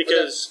one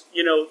because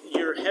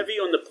you're heavy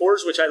on the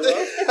pours, which I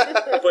love.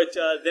 But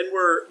then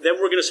we're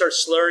going to start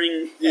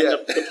slurring, and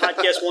the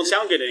podcast won't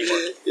sound good anymore.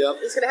 Yep.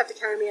 He's going to have to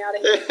carry me out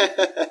of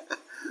here.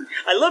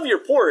 I love your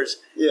pours.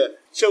 Yeah.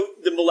 So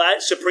the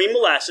Supreme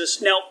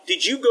Molasses. Now,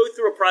 did you go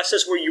through a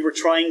process where you were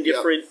trying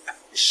different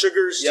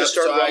sugars to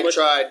start rum with?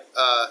 So I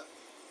tried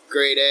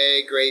Grade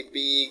A, Grade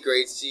B,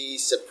 Grade C,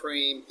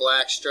 Supreme,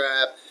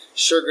 Blackstrap,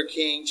 Sugar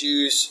Cane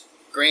juice,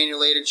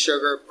 granulated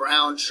sugar,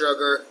 brown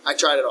sugar. I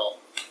tried it all.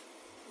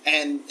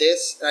 And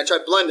I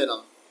tried blending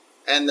them.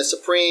 And the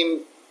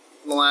Supreme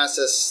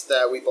molasses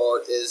that we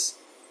bought is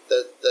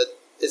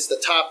it's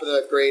the top of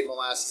the grade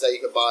molasses that you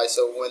could buy.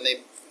 So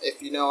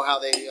if you know how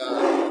they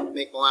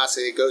make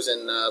molasses, it goes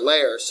in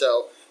layers.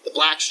 So the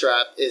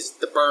Blackstrap is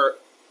the burnt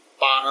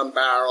bottom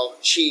barrel,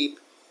 cheap,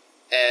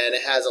 and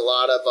it has a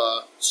lot of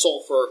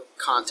sulfur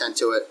content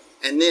to it.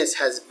 And this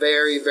has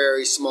very,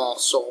 very small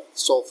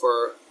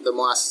sulfur. The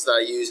molasses that I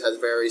use has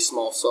very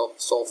small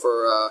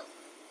sulfur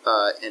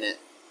in it.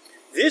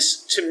 This,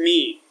 to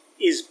me,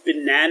 is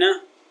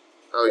banana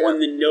on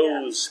the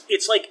nose. Yeah.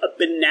 It's like a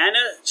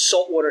banana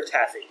saltwater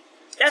taffy.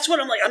 That's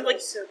what I'm like.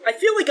 I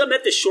feel like I'm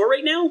at the shore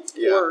right now,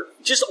 or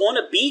just on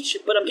a beach,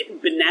 but I'm getting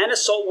banana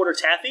saltwater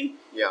taffy.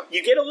 Yeah.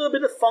 You get a little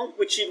bit of funk,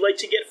 which you'd like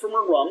to get from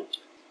a rum,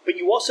 but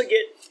you also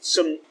get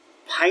some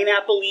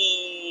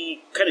pineapple-y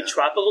kind of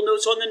tropical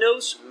notes on the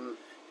nose. Mm.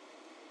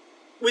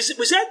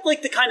 Was that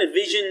like the kind of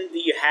vision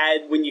that you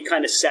had when you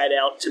kind of sat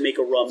out to make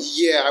a rum?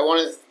 Yeah, I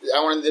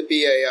wanted to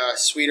be a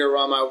sweeter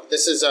rum.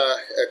 This is a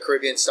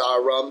Caribbean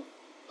style rum,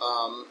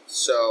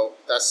 so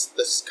that's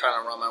this kind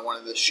of rum I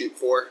wanted to shoot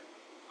for.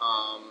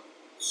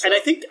 And I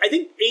think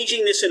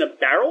aging this in a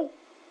barrel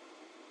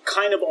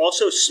kind of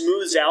also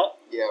smooths out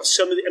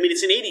some of the. I mean,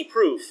 it's an 80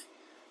 proof,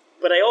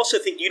 but I also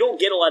think you don't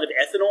get a lot of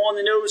ethanol on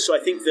the nose, so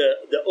I think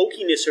the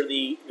oakiness or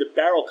the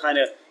barrel kind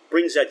of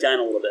brings that down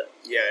a little bit.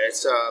 Yeah,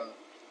 it's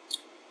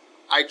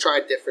I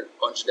tried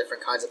bunch of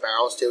different kinds of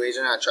barrels too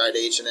aging. I tried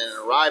aging it in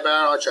a rye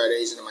barrel. I tried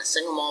aging in my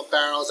single malt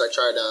barrels. I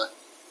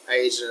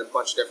aged in a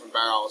bunch of different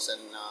barrels,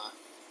 and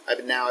I've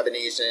been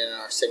aging in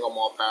our single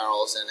malt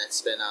barrels, and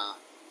it's been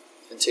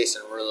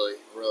tasting really,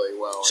 really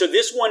well. So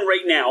this one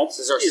right now, this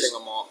is our single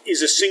malt.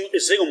 Is a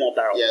single malt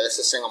barrel. Yeah, this is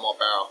a single malt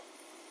barrel.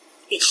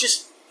 It's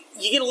just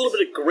you get a little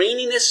bit of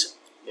graininess.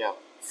 Yeah.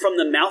 From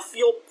the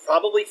mouthfeel,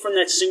 probably from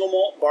that single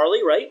malt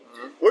barley, right?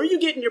 Mm-hmm. Where are you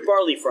getting your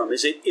barley from?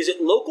 Is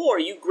it local? Are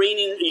you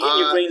getting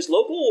your grains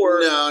local, or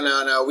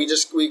no?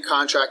 We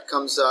contract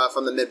comes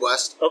from the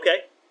Midwest.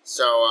 Okay.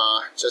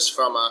 So just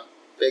from a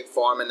big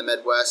farm in the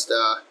Midwest.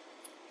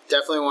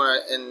 Definitely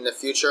want to in the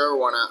future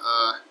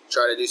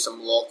try to do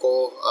some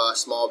local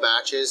small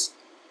batches,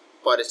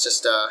 but it's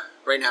just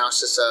right now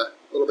it's just a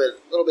little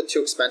bit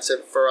too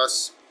expensive for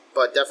us.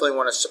 But definitely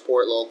want to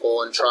support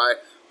local and try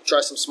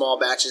some small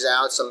batches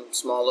out, some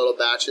small little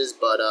batches,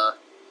 but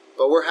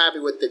we're happy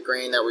with the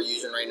grain that we're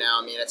using right now.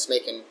 I mean, it's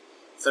making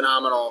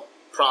phenomenal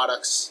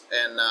products,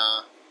 and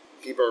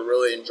people are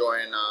really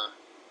enjoying,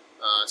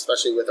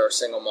 especially with our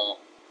single malt,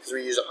 because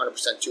we use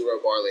 100% two-row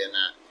barley in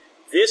that.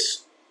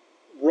 This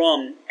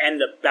rum and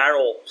the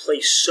barrel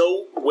play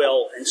so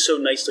well and so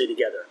nicely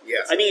together. Yeah.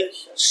 I mean,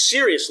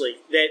 seriously,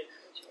 that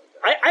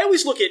I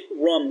always look at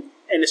rum,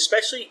 and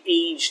especially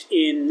aged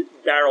in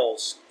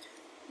barrels,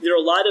 there are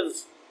a lot of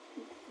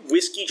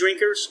whiskey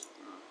drinkers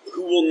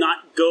who will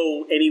not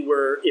go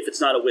anywhere if it's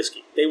not a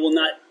whiskey. They will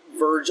not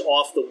verge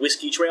off the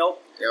whiskey trail.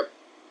 Yep.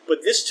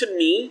 But this, to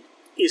me,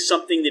 is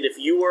something that if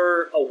you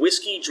are a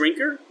whiskey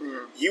drinker,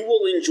 you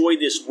will enjoy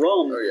this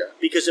rum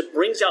because it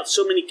brings out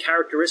so many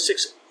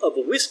characteristics of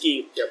a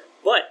whiskey. Yep.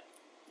 But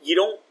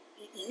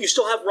you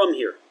still have rum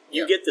here.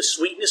 You get the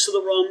sweetness of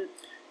the rum.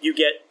 You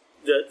get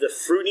the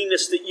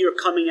fruitiness that you're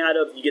coming out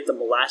of. You get the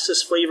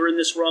molasses flavor in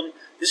this rum.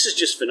 This is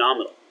just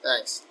phenomenal.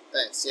 Thanks.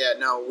 Yeah,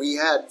 no, we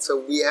had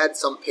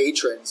some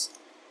patrons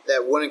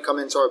that wouldn't come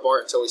into our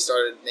bar until we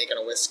started making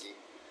a whiskey.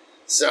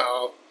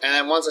 So, and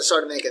then once I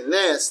started making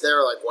this, they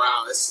were like,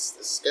 "Wow, this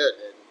is good."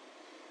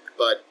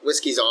 But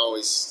whiskey's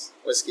always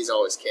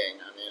king.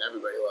 I mean,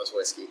 everybody loves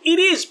whiskey. It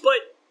is,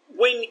 but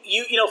when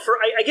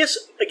I guess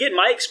again,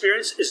 my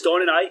experience is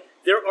Dawn and I.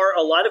 There are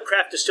a lot of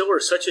craft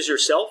distillers such as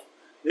yourself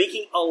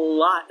making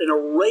an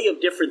array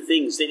of different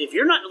things that if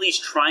you're not at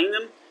least trying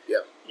them.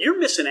 You're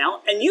missing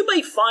out, and you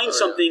may find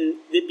something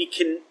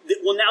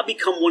that will now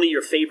become one of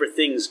your favorite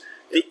things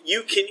that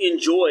you can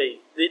enjoy.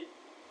 That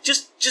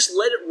just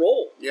let it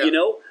roll,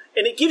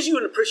 and it gives you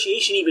an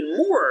appreciation even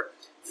more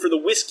for the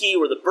whiskey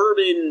or the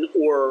bourbon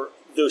or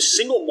those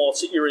single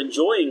malts that you're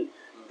enjoying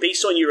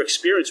based on your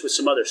experience with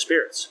some other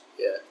spirits.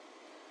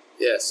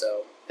 Yeah.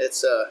 So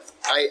it's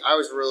I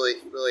was really,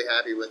 really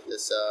happy with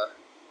this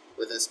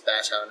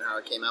batch out and how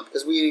it came out,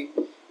 because we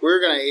were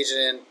going to age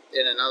it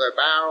in another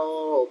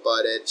barrel,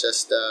 but it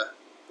just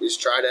we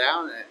just tried it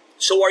out.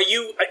 So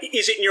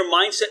is it in your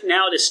mindset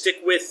now to stick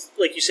with,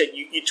 like you said,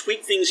 you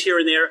tweak things here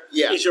and there?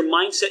 Yeah. Is your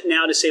mindset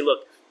now to say,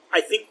 look,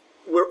 I think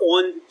we're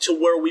on to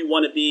where we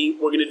want to be.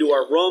 We're going to do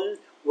our rum.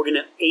 We're going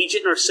to age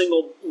it in our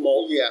single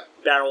malt. Yeah.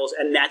 barrels,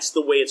 and that's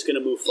the way it's going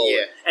to move forward.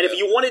 Yeah, and if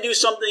you want to do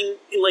something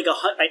like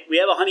we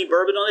have a honey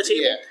bourbon on the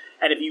table,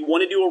 and if you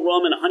want to do a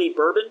rum and a honey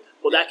bourbon,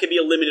 well, that could be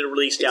a limited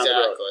release down the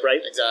road,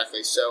 right?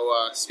 Exactly.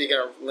 So speaking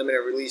of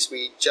limited release,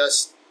 we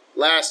just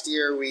last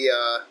year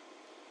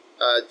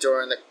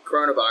during the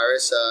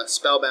coronavirus,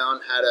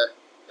 Spellbound had to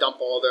dump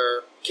all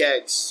their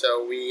kegs,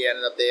 so they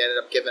ended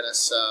up giving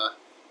us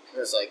it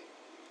was like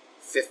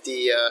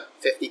 50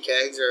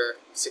 kegs or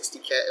 60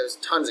 kegs. It was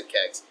tons of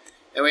kegs.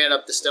 And we ended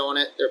up distilling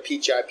it. They're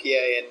peach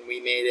IPA, and we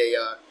made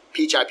a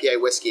peach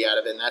IPA whiskey out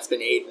of it, and that's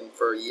been aging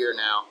for a year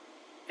now.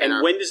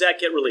 And when does that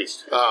get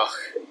released? Oh,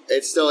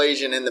 it's still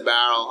aging in the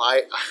barrel.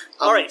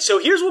 All right, so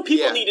here's what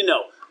people need to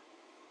know.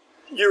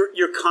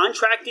 You're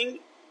contracting,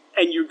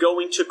 and you're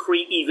going to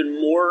create even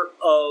more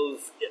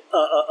of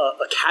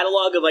a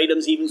catalog of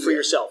items even for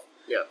yourself.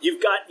 Yeah.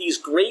 You've got these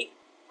great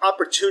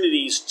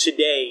opportunities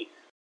today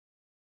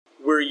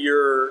where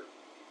you're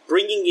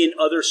bringing in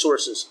other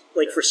sources,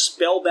 like for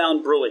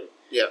Spellbound Brewing.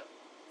 Yeah.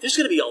 There's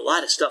going to be a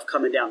lot of stuff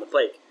coming down the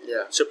pike.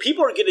 Yeah. So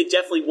people are going to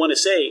definitely want to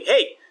say,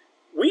 hey,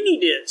 we need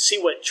to see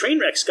what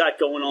Trainwreck's got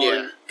going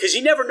on, because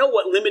you never know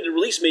what limited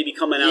release may be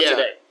coming out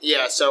today.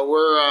 Yeah, so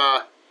we're...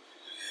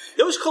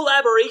 Those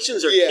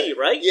collaborations are key,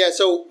 right? Yeah,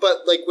 so,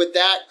 but like with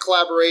that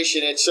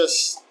collaboration, it's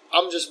just,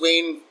 I'm just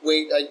waiting,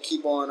 I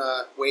keep on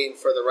waiting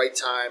for the right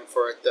time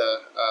for it to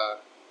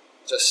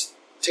just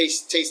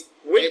taste.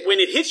 When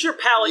it hits your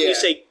palate, you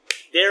say,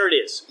 there it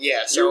is.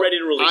 Yeah, so you're ready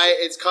to release it.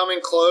 It's coming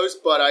close,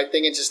 but I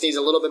think it just needs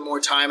a little bit more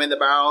time in the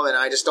barrel, and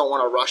I just don't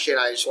want to rush it.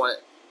 I just want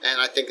it, and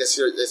I think this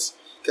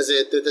because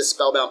this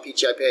Spellbound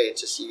Peach IPA, it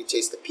just, you can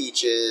taste the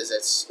peaches.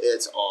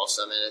 It's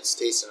awesome, and it's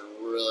tasting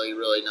really,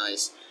 really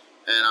nice.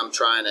 And I'm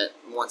trying it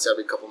once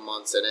every couple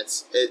months, and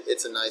it's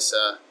a nice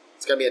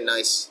it's gonna be a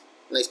nice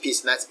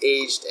piece, and that's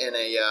aged in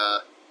a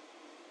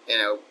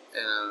I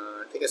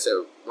think it's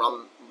a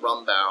rum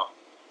barrel.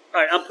 All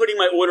right, I'm putting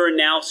my order in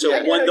now, so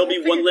there'll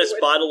be one less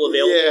bottle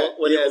available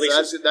when it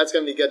releases. So that's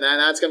going to be good.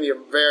 And that's going to be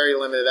very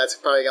limited. That's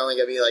probably only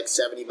going to be like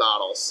 70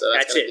 bottles. So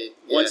that's it.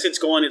 Once it's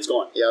gone, it's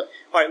gone. Yep.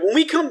 All right, when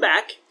we come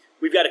back,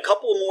 we've got a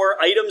couple more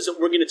items that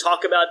we're going to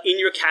talk about in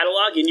your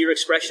catalog, in your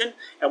expression,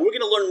 and we're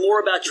going to learn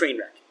more about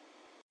Trainwreck.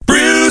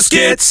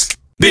 Brewskits,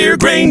 beer,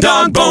 grain,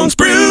 dog bones,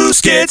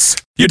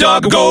 Brewskits. Your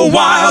dog will go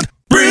wild.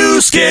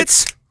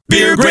 Brewskits.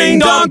 Beer, grain,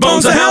 dog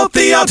bones, a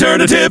healthy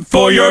alternative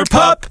for your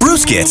pup.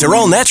 Brewskits are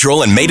all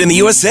natural and made in the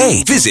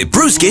USA. Visit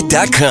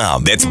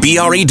brewskit.com. That's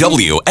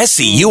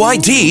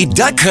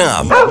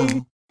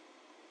BREWSCUIT.com.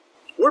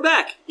 We're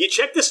back. You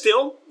checked the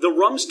still. The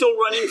rum's still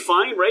running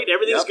fine, right?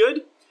 Everything's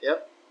good?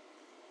 Yep.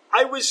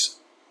 I was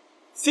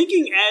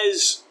thinking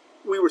as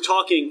we were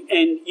talking,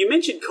 and you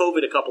mentioned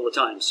COVID a couple of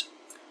times.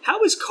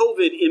 How has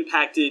COVID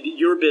impacted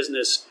your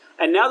business?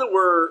 And now that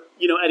we're,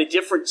 at a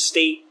different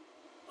state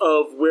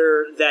of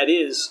where that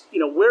is,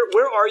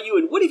 where are you,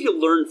 and what have you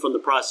learned from the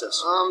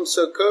process?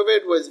 So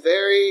COVID was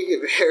very,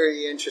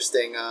 very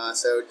interesting.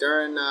 So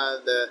during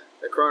the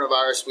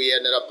coronavirus, we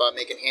ended up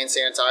making hand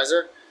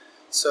sanitizer.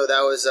 So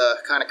that was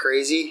kind of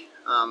crazy.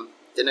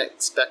 Didn't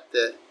expect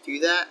to do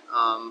that.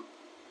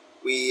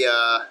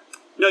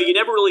 No, you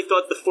never really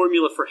thought the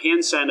formula for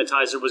hand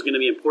sanitizer was going to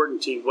be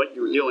important to what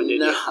you were doing, did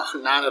you? No,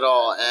 not at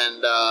all.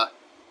 And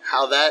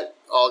how that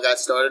all got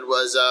started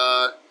was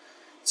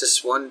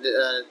just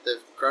the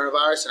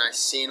coronavirus, and I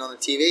seen on the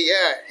TV,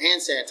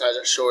 hand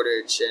sanitizer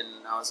shortage,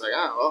 and I was like,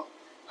 oh, well,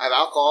 I have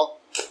alcohol.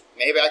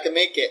 Maybe I can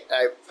make it.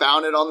 I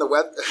found it on the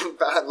web.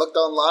 I looked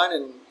online,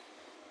 and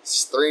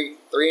it's four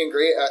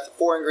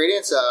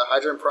ingredients: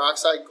 hydrogen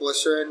peroxide,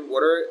 glycerin,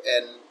 water,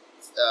 and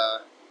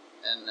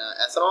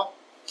ethanol.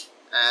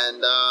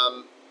 And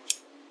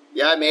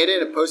I made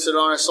it and posted it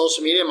on our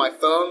social media. My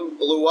phone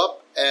blew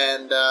up,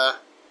 and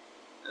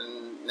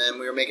then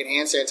we were making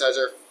hand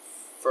sanitizer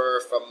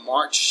from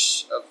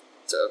March of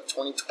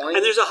 2020.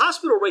 And there's a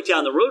hospital right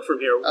down the road from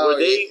here.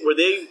 Were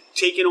they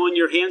taking on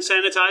your hand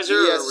sanitizer,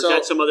 or was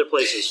that some other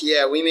places?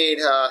 Yeah, we made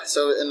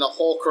so in the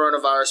whole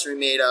coronavirus, we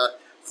made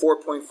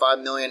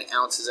 4.5 million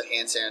ounces of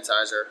hand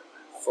sanitizer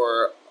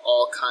for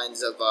all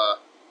kinds of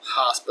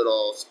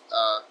hospitals,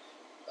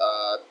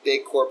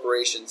 big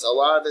corporations. A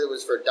lot of it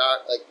was for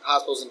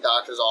hospitals and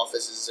doctors'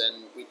 offices,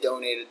 and we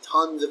donated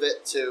tons of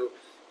it to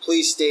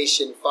police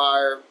station,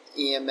 fire,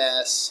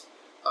 EMS.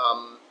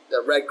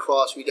 The Red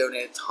Cross, we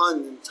donated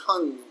tons and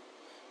tons.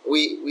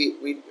 It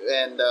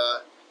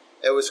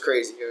was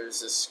crazy. It was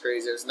just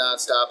crazy. It was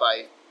nonstop.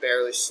 I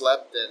barely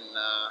slept, and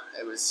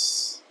it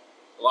was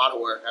a lot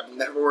of work. I've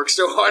never worked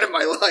so hard in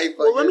my life.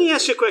 Well, let me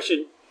ask you a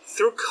question.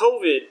 Through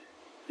COVID,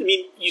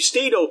 you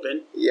stayed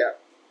open. Yeah.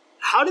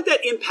 How did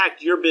that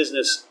impact your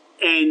business,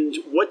 and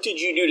what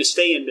did you do to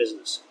stay in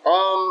business?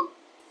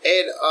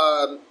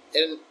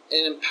 It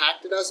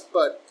impacted us,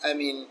 but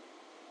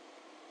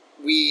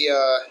we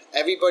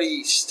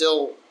everybody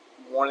still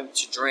wanted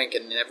to drink,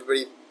 and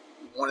everybody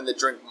wanted to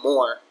drink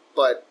more,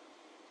 but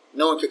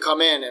no one could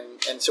come in,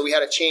 and so we had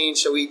to change.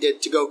 So we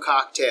did to-go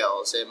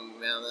cocktails, and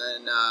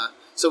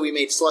so we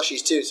made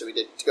slushies too. So we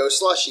did to-go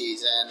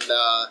slushies,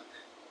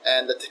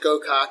 and the to-go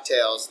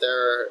cocktails.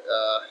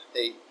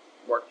 They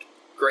worked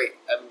great.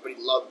 Everybody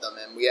loved them,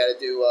 and we had to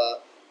do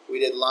we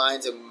did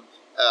lines, and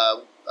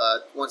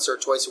once or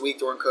twice a week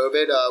during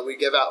COVID, we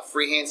give out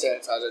free hand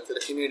sanitizer to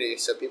the community,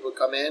 so people would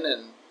come in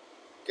and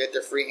get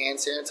their free hand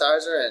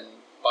sanitizer and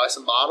buy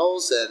some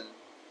bottles and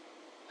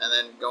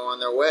then go on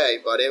their way.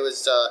 But it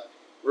was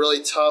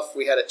really tough.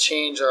 We had to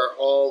change our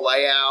whole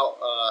layout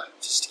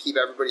just to keep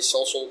everybody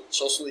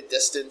socially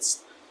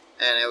distanced,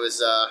 and it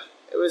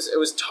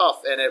was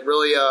tough, and it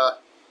really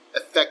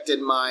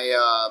affected my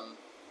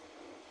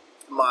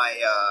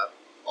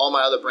all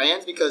my other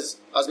brands, because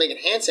I was making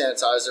hand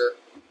sanitizer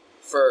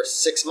for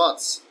 6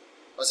 months.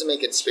 I wasn't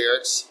making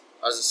spirits.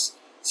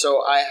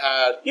 So I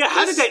had... Yeah,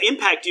 how did that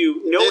impact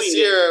you, knowing this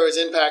year it was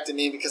impacting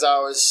me because I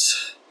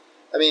was...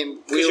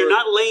 because you're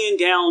not laying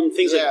down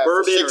things like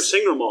bourbon or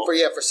single malt.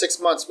 For 6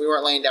 months, we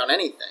weren't laying down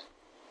anything.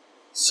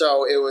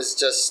 So it was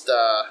just...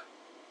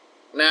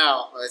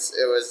 now, it's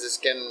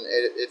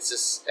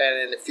just...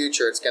 And in the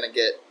future, it's going to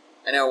get...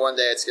 I know one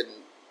day it's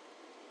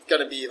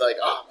going to be like,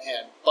 oh,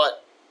 man.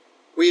 But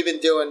we've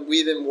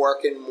been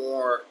working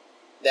more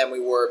than we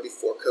were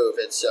before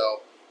COVID.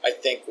 So I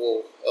think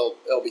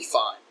it'll be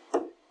fine.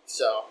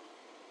 So,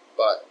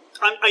 but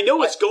I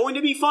know it's going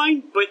to be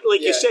fine, but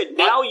like you said,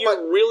 now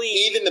you're really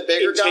even the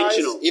bigger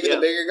intentional. Guys, the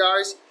bigger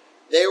guys,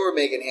 they were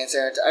making hand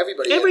sanitizer.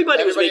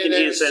 Everybody was making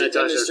hand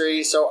sanitizer.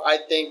 Industry, so I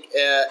think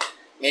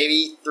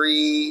maybe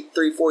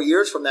 3-4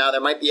 years from now,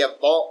 there might be a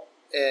vault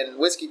in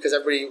whiskey because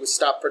everybody would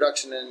stop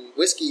production in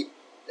whiskey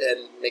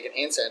and making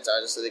hand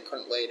sanitizer, so they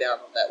couldn't lay down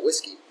on that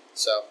whiskey.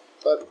 So,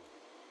 but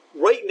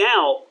right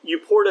now, you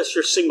poured us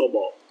your single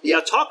malt. Yeah.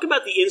 Now, talk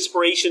about the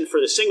inspiration for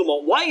the single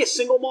malt. Why a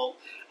single malt?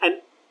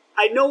 And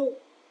I know,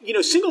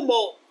 single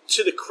malt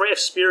to the craft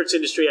spirits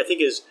industry, I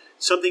think, is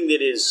something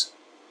that is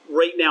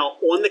right now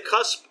on the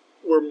cusp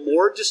where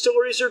more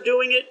distilleries are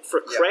doing it for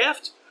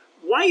craft.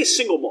 Yeah. Why a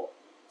single malt?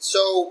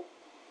 So,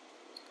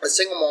 a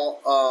single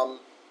malt,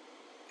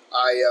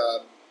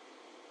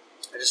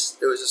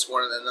 it was just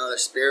another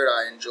spirit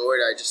I enjoyed.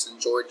 I just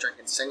enjoyed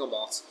drinking single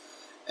malts.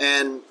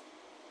 And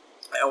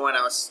when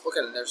I was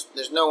looking,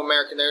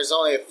 there's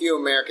only a few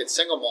American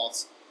single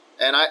malts,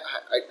 and I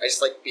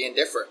just like being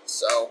different.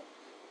 So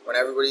when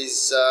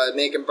everybody's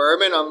making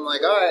bourbon, I'm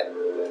like, all right,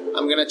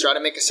 I'm gonna try to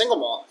make a single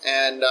malt,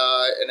 and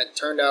it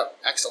turned out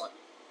excellent.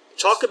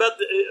 Talk about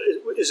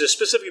is there a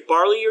specific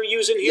barley you're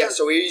using here? Yeah,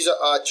 so we use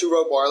a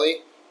 2-row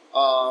barley.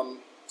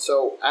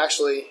 So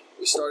actually,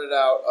 we started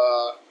out.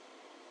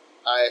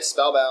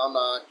 Spellbound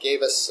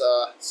gave us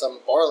some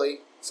barley,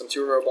 some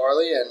 2-row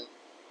barley, and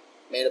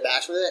made a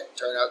batch with it.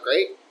 Turned out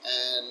great,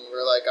 and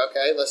we're like,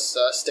 okay, let's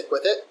stick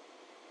with it.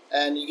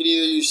 And you could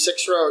either use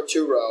 6-row or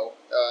 2-row.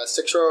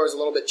 6-row is a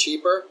little bit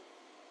cheaper,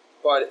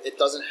 but it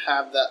doesn't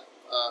have that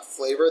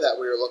flavor that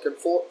we were looking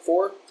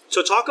for.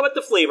 So talk about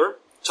the flavor.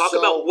 Talk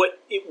about what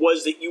it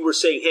was that you were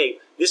saying, hey,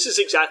 this is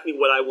exactly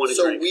what I want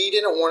to drink. So we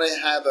didn't want to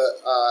have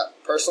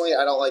personally,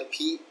 I don't like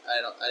peat.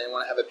 I didn't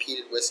want to have a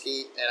peated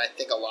whiskey, and I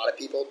think a lot of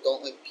people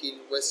don't like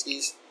peated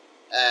whiskeys.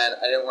 And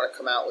I didn't want to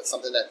come out with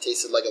something that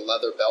tasted like a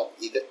leather belt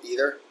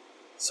either.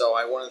 So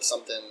I wanted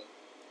something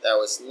that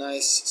was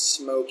nice,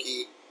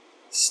 smoky,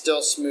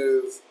 still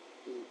smooth,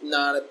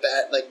 not a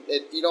bad,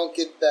 you don't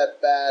get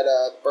that bad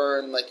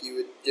burn like you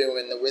would do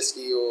in the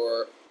whiskey.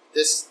 Or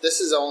this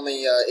is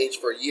only aged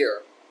for a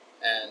year,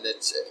 and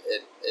it's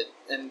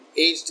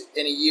aged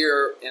in a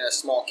year in a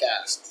small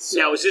cask. So.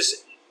 Now is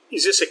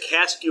this a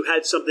cask you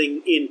had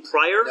something in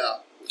prior?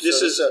 No.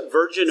 This is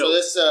virgin oak. So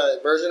this is a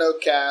virgin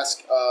oak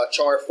cask,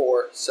 char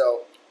 4.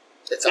 So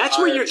that's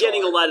where you're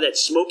getting a lot of that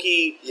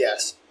smoky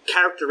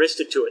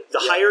characteristic to it. The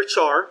higher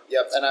char.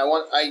 Yep, and I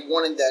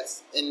wanted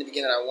that in the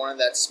beginning. I wanted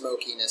that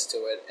smokiness to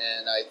it,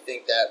 and I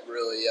think that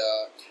really.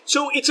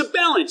 So it's a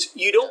balance.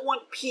 You don't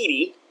want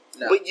peaty,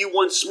 but you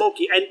want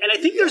smoky, and I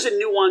think there's a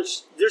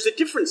nuance. There's a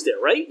difference there,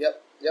 right?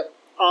 Yep.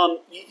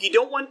 You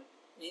don't want.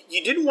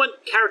 You didn't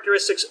want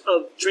characteristics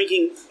of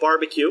drinking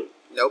barbecue.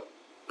 Nope.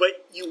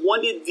 But you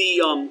wanted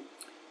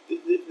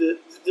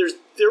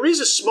there is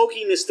a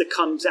smokiness that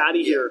comes out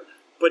of here,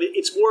 but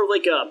it's more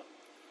like a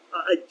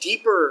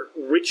deeper,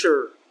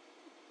 richer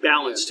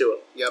balance to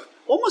it. Yep.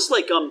 Almost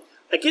like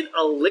I get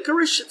a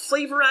licorice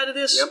flavor out of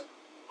this. Yep.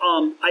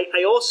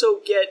 I also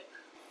get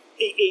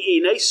a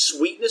nice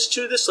sweetness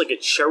to this, like a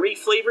cherry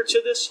flavor to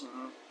this.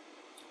 Mm-hmm.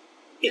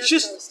 It's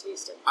just.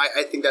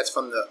 I think that's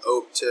from the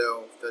oak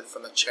too,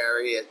 from the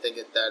cherry. I think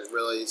that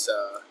really is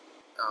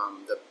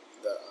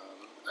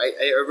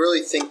I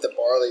really think the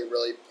barley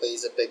really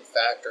plays a big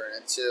factor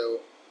in it too,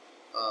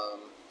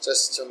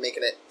 just to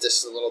making it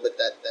just a little bit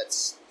that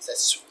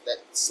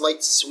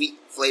slight sweet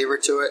flavor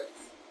to it.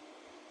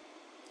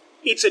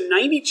 It's a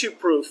 92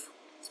 proof,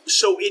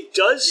 so it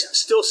does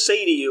still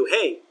say to you,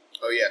 "Hey,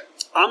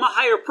 I'm a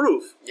higher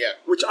proof,"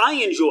 which I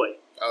enjoy.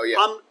 Oh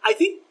yeah. I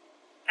think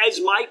as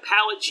my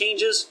palate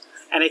changes,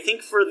 and I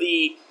think for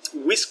the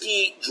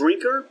whiskey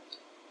drinker,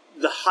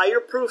 the higher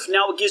proof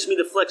now it gives me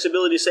the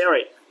flexibility to say, all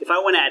right, if I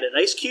want to add an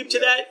ice cube to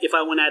that, if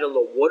I want to add a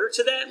little water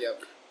to that,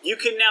 you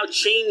can now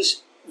change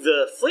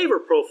the flavor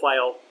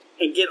profile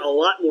and get a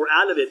lot more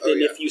out of it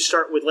than if you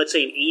start with, let's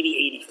say, an 80,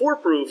 84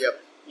 proof.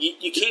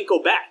 you can't go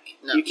back.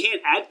 No. You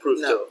can't add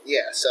proof to it.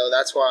 Yeah, so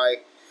that's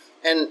why,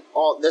 and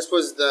this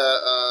was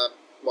this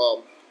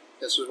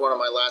was one of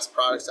my last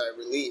products I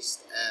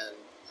released, and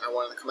I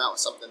wanted to come out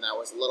with something that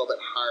was a little bit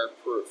higher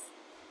proof.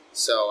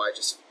 So I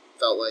just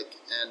felt like,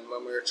 and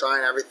when we were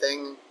trying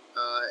everything,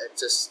 it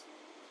just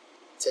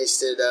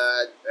tasted.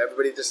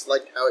 Everybody just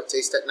liked how it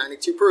tasted at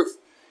 92 proof,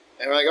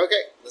 and we're like,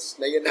 okay, let's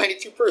make it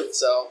 92 proof.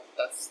 So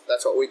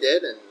that's what we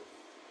did, and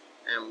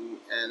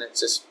it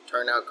just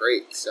turned out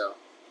great. So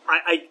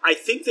I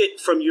think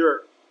that from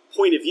your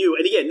point of view,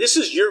 and again, this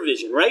is your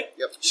vision, right?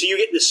 Yep. So you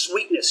get the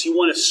sweetness. You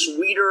want a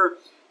sweeter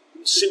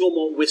single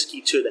malt whiskey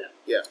to that.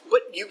 yeah,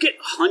 But you get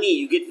honey,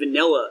 you get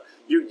vanilla.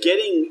 You're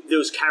getting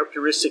those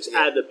characteristics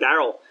out of the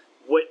barrel.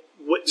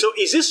 So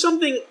is this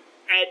something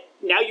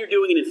now you're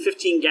doing it in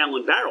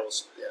 15-gallon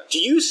barrels? Yeah. Do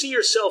you see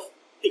yourself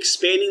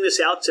expanding this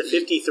out to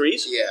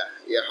 53s? Yeah,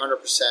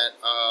 100%.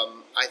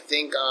 I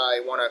think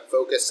I want to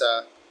focus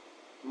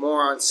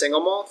more on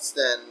single malts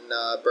than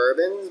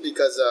bourbons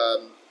because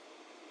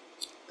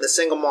the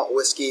single malt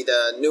whiskey,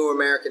 the new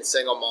American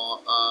single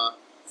malt,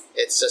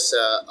 it's just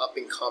a up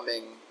and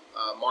coming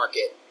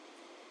market,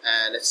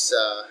 and it's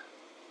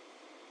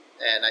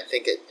and I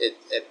think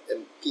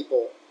and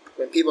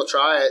when people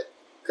try it,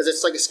 because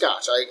it's like a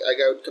Scotch. I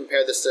go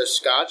compare this to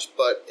Scotch,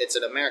 but it's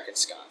an American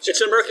Scotch.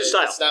 It's an American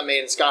style. It's not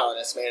made in Scotland.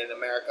 It's made in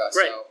America.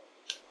 Right.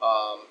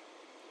 So,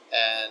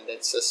 and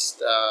it's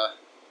just I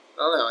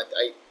don't know.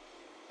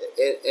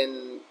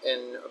 In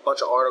a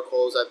bunch of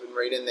articles I've been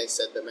reading, they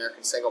said the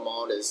American single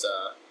malt is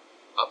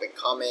up and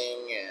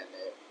coming, and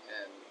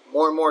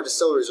more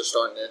distilleries are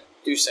starting to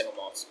do single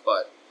malts.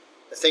 But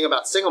the thing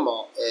about single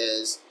malt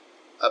is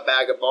a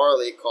bag of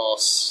barley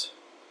costs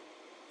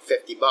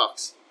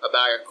 $50. A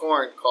bag of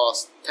corn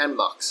costs $10,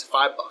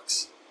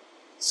 $5.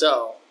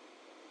 So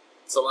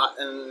it's a lot,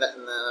 and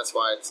then that's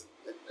why it's.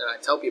 And I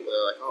tell people,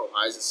 they're like, "Oh,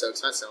 why is it so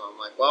expensive?" I'm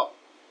like, "Well,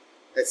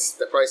 it's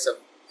the price of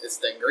it's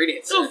the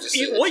ingredients." So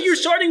what you're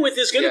starting with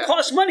is going to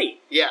cost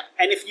money. Yeah,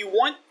 and if you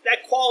want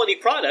that quality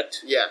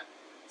product,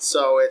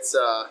 so it's.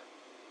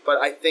 But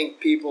I think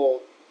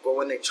people, but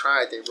when they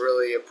try it, they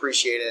really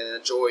appreciate it and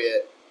enjoy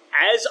it.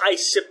 As I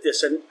sip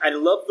this, and I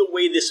love the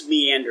way this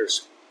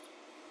meanders.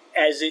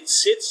 As it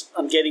sits,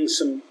 I'm getting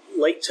some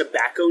light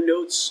tobacco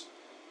notes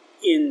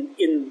in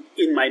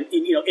my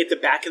at the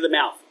back of the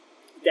mouth.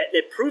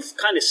 That proof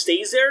kind of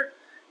stays there,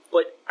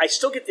 but I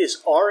still get this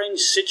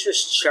orange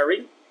citrus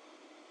cherry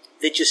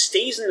that just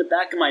stays in the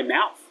back of my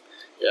mouth.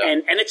 Yeah.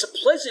 And it's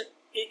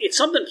it's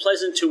something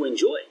pleasant to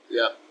enjoy.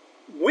 Yeah.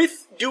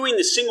 With doing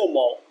the single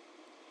malt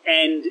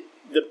and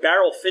the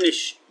barrel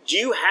finish, do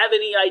you have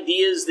any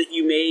ideas that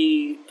you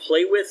may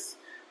play with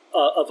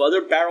of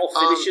other barrel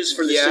finishes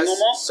for the single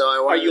malt?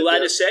 So are you allowed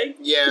to say?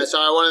 Yeah, so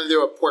I wanted to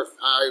do a port.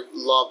 I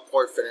love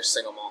port finish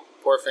single malt.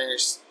 Port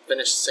finish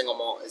single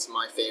malt is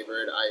my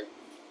favorite.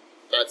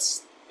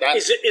 Is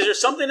there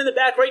something in the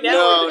back right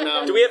now?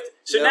 No. Do we have?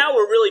 Now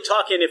we're really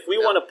talking. If we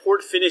want a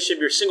port finish of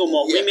your single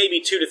malt, we may be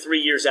 2 to 3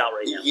 years out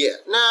right now. Yeah.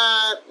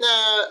 Nah.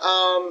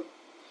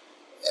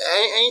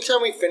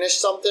 Anytime we finish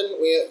something,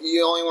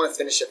 you only want to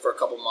finish it for a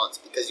couple months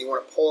because you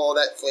want to pull all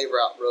that flavor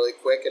out really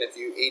quick. And if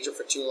you age it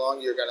for too long,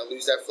 you're going to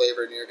lose that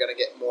flavor, and you're going to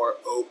get more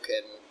oak,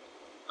 and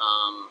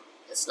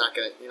you're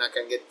not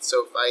going to get.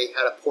 So if I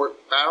had a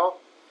port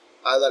barrel,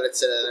 I let it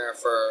sit in there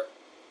for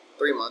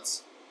 3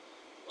 months.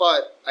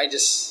 But I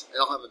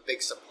don't have a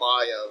big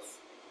supply of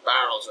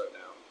barrels right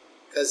now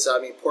because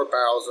port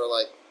barrels are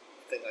I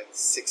think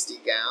 60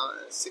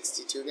 gallons,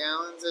 62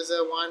 gallons is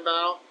a wine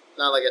barrel.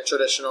 Not like a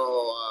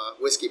traditional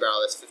whiskey barrel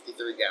that's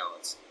 53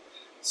 gallons.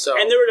 So,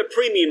 and they're at a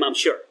premium, I'm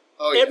sure.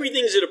 Oh, yeah.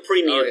 Everything's at a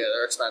premium. Oh, yeah,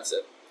 they're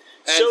expensive.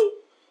 And so,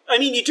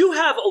 you do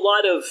have a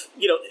lot of,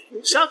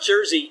 South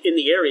Jersey in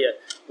the area,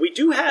 we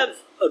do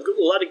have a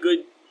lot of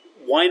good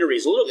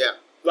wineries. A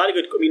lot of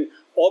good,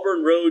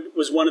 Auburn Road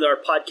was one of our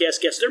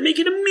podcast guests. They're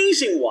making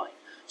amazing wine.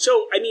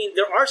 So,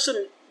 there are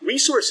some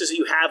resources that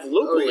you have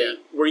locally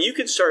where you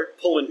can start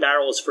pulling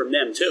barrels from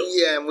them, too.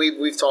 Yeah, and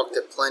we've talked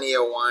to plenty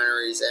of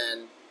wineries,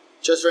 and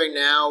just right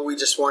now, we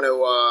just want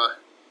to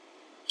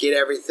get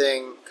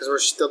everything, because we're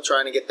still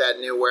trying to get that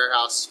new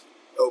warehouse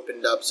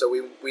opened up, so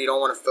we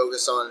don't want to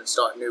focus on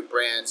starting new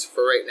brands.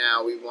 For right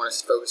now, we want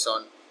to focus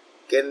on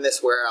getting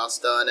this warehouse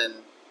done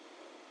and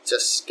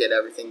just get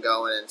everything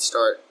going and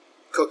start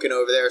cooking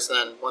over there. So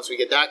then once we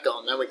get that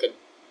going, then we could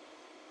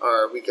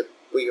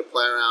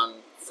play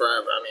around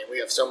forever. We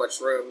have so much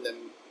room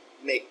to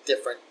make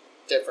different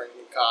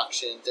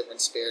concoctions,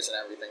 different spears and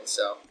everything,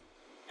 so...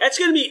 That's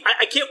going to be...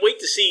 I can't wait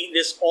to see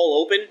this all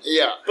open.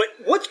 Yeah. But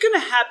what's going to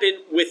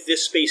happen with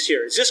this space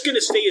here? Is this going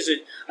to stay as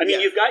a...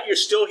 you've got your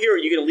still here. Are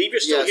you going to leave your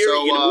still here?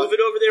 Are you going to move it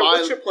over there?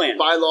 What's your plan?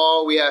 By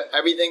law, we have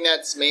everything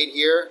that's made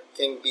here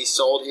can be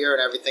sold here,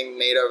 and everything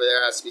made over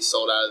there has to be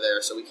sold out of there.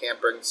 So we can't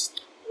bring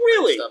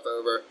stuff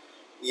over.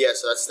 Yeah,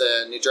 so that's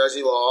the New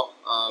Jersey law.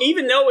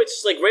 Even though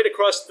it's right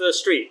across the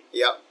street?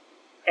 Yep.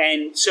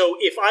 And so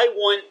if I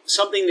want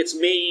something that's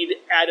made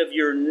out of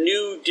your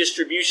new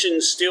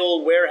distribution,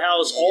 still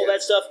warehouse, all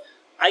that stuff,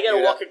 I got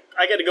to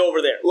I got to go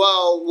over there.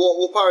 Well,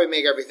 we'll probably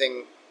make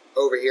everything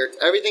over here.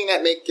 Everything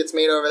that gets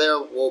made over there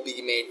will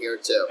be made here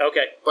too.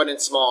 Okay. But in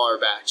smaller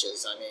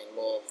batches. I mean,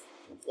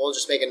 we'll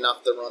just make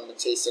enough to run the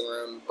tasting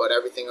room, but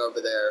everything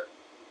over there.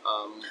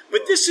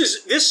 But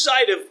this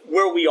side of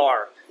where we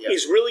are Yeah.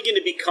 is really going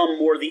to become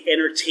more the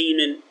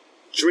entertainment,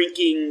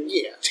 drinking,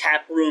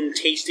 tap room,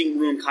 tasting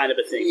room kind of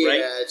a thing, right?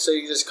 Yeah, so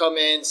you just come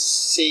in,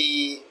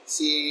 see,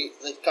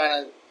 like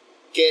kind of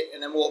get,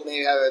 and then we'll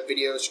maybe have a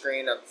video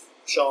screen of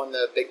showing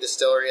the big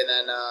distillery, and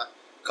then a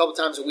couple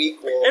times a week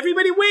we'll...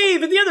 Everybody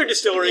wave at the other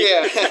distillery.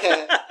 Yeah.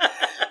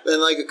 Then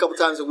like a couple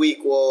times a week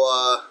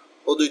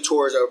we'll do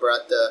tours over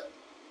at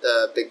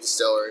the big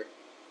distillery.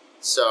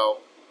 So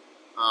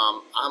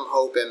I'm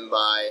hoping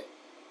by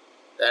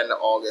the end of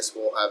August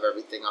we'll have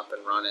everything up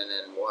and running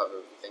and we'll have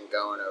everything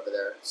going over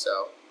there.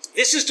 So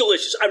This is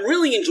delicious. I'm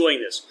really enjoying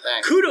this.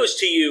 Thanks. Kudos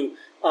to you.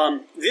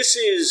 This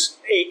is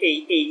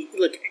a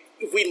look.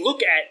 If we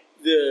look at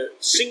the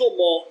single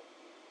malt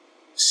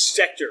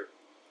sector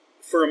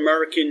for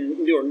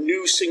American or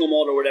new single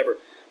malt or whatever,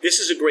 this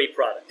is a great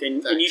product,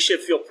 and you should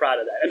feel proud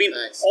of that. I mean,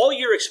 Thanks. all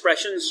your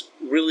expressions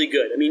really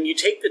good. I mean, you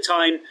take the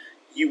time.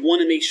 You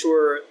want to make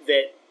sure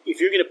that if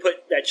you're going to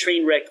put that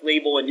train wreck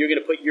label and you're going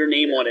to put your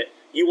name on it,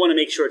 you want to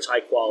make sure it's high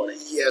quality.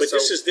 Yeah, but so-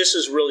 this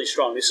is really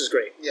strong. This is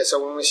great. Yeah,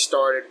 so when we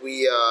started,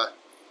 we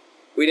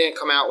didn't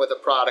come out with a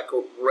product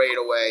right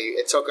away.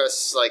 It took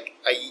us like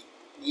a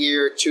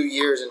year, 2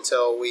 years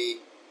until we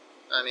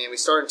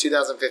started in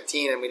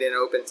 2015 and we didn't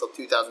open until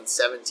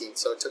 2017.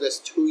 So it took us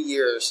 2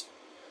 years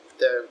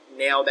to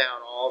nail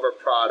down all of our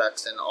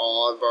products and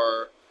all of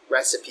our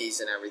recipes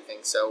and everything.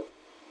 So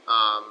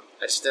I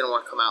just didn't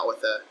want to come out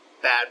with a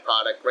bad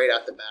product right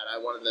out the bat. I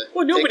wanted to.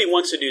 Well, nobody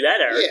wants to do that,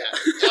 Eric.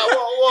 Yeah.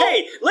 Well,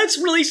 Hey, let's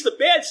release the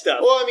bad stuff.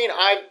 well, I've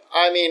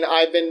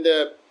been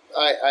to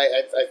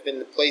I've been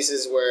to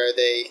places where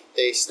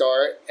they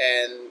start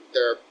and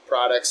their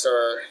products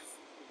are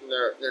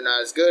they're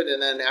not as good,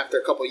 and then after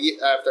a couple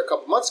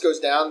months goes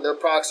down, their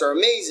products are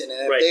amazing.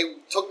 And if Right. they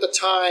took the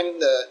time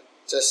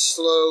to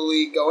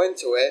slowly go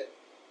into it,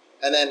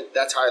 and then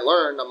that's how I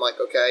learned. I'm like,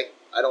 okay,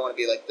 I don't want to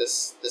be like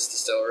this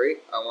distillery.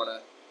 I want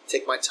to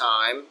take my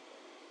time,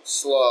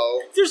 slow.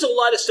 There's a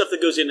lot of stuff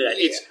that goes into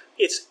that. Yeah.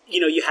 It's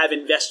you have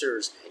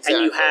investors and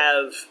you Exactly.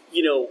 have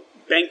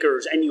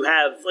bankers and you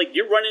have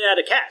you're running out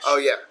of cash. Oh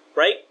yeah,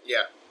 Right?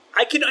 yeah.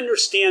 I can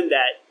understand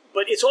that,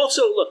 but it's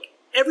also look,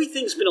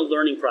 everything's been a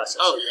learning process.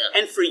 Oh, yeah.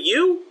 And for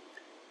you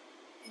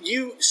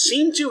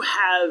seem to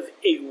have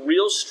a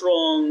real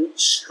strong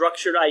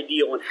structured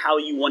idea on how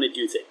you want to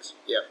do things.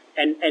 Yeah.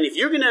 And if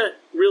you're going to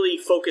really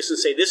focus and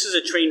say this is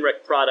a train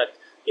wreck product,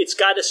 it's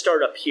got to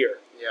start up here.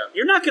 Yeah.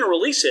 You're not going to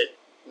release it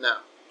No.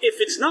 if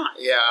it's not.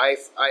 Yeah,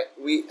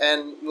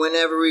 and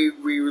whenever we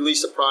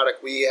release a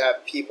product, we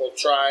have people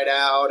try it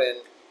out, and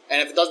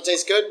if it doesn't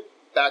taste good,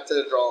 back to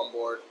the drawing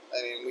board.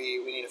 I mean,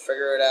 we need to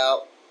figure it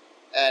out,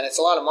 and it's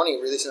a lot of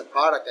money releasing a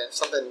product, and if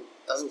something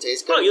doesn't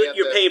taste good, Oh, we have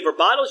you're to- paying for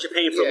bottles, you're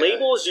paying for Yeah.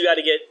 labels, you got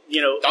to get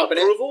Dumping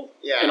it. approval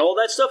Yeah. and all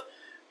that stuff.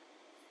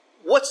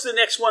 What's the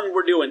next one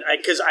we're doing?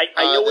 Because I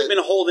know we've been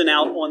holding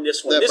out on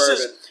this one. the This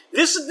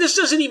bourbon. this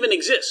doesn't even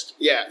exist.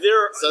 Yeah.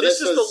 So this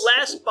this is was- the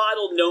last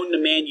bottle known to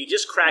man. You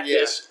just cracked Yeah.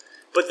 this,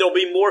 but there'll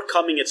be more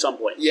coming at some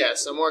point. Yeah,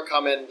 some more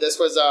coming. This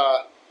was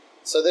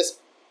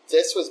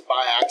this was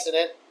by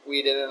accident.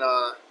 We didn't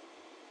I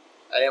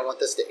didn't want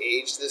this to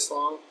age this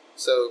long.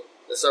 So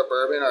this is our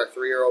bourbon, our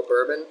 3-year-old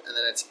bourbon, and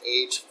then it's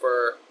aged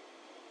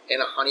in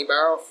a honey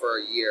barrel for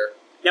a year.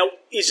 Now,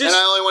 is this And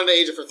I only wanted to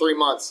age it for 3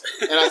 months.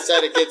 And I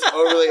said it gets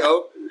overly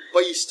oak,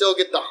 but you still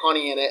get the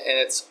honey in it, and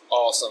it's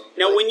awesome.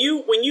 now Like,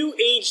 when you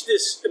age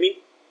this? I mean,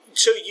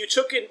 so you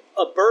took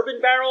a bourbon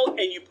barrel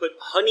and you put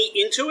honey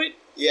into it.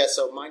 yeah,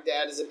 so my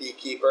dad is a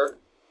beekeeper,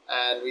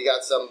 and we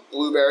got some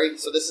blueberry.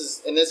 So this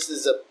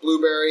is a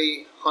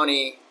blueberry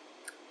honey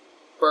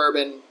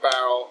bourbon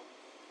barrel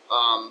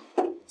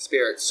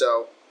spirit.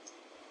 So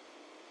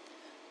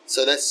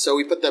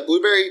we put the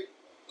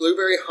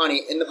blueberry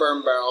honey in the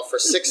bourbon barrel for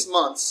 6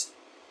 months,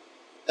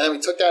 and then we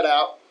took that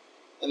out,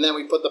 and then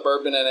we put the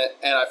bourbon in it,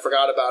 and I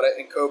forgot about it,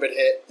 and COVID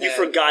hit. You and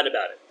forgot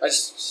about it. I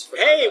just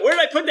forgot Hey, about where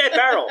did I put that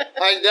barrel? it.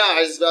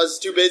 I was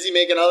too busy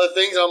making other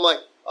things, and I'm like,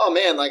 oh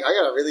man, like I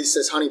gotta release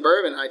this honey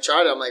bourbon. I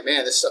tried it. I'm like,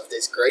 man, this stuff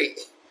tastes great.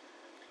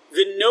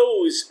 The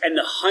nose and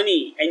the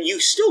honey, and you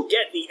still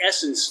get the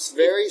essence. It's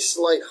very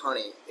slight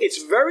honey.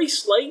 It's very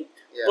slight,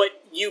 Yeah.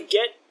 but you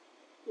get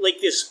like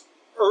this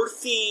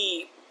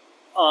earthy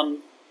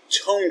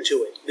tone to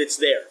it that's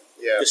there.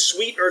 Yeah. The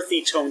sweet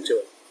earthy tone to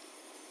it.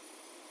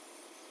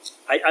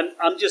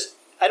 I'm just,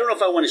 I don't know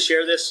if I want to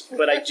share this,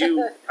 but I do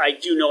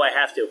know I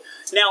have to.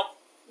 Now,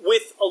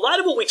 with a lot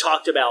of what we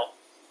talked about,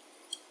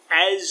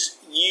 as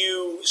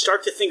you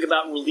start to think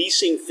about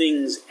releasing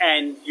things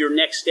and your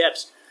next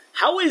steps,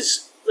 how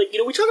is,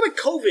 we talk about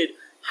COVID,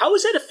 how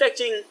is that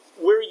affecting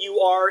where you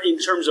are in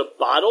terms of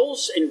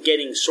bottles and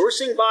getting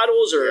sourcing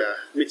bottles or Yeah.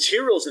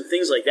 materials and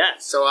things like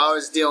that? So I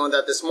was dealing with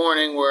that this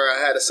morning where I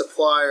had a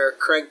supplier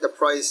crank the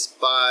price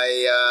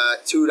by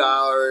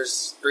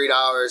 $2,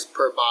 $3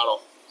 per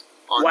bottle.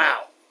 On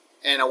Wow.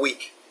 that in a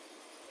week.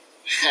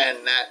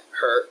 And that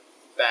hurt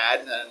bad.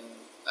 And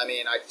I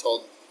mean, I could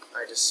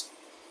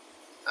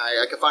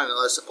find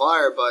another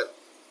supplier, but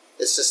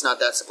it's just not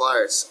that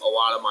supplier. It's a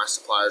lot of my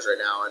suppliers right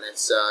now, and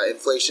it's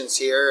inflation's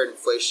here.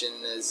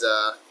 Inflation is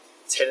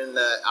it's hitting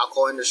the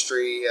alcohol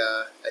industry.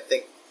 I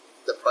think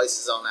the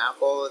prices on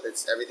alcohol,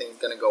 everything's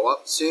going to go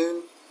up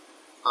soon,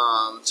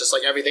 just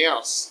like everything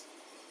else.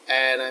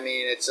 And I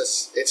mean, it's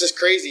just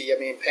crazy. I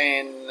mean,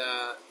 paying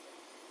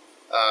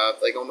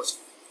like almost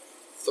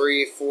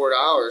 $3-4 for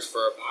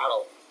a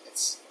bottle.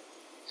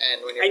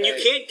 And you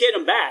can't get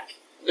them back.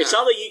 No. It's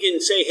not like you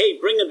can say, "Hey,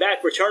 bring them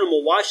back, return them,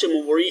 we'll wash them,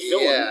 and we'll refill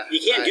them." You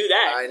can't do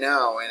that. I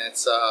know, and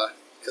it's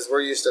because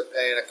we're used to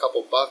paying a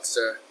couple bucks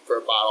for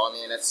a bottle. I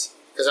mean, it's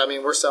because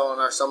we're selling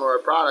some of our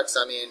products.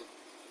 I mean,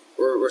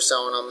 we're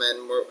selling them,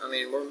 and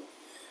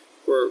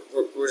we're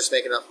just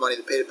making enough money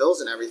to pay the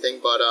bills and everything.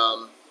 But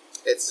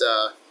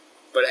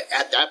but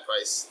at that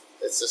price,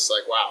 it's just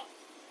like, wow,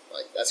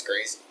 like that's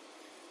crazy.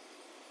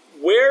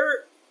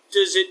 Where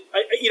does it?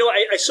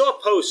 I saw a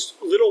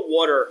post, Little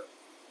Water,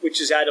 which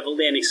is out of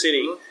Atlantic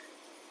City. Mm-hmm.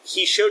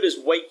 He showed his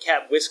White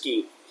Cap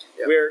whiskey,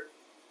 where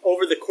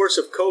over the course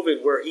of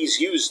COVID, where he's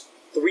used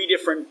 3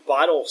 different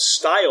bottle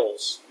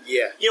styles.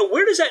 Yeah.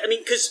 Where does that? I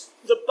mean, because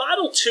the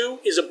bottle too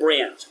is a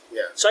brand.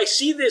 Yeah. So I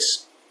see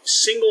this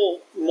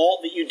single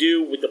malt that you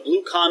do with the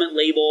Blue Comet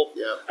label.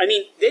 Yeah. I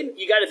mean, then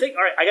you got to think,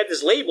 all right, I got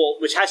this label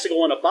which has to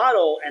go on a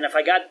bottle, and if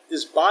I got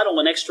this bottle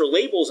and extra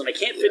labels and I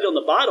can't fit it on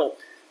the bottle,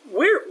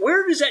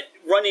 where does that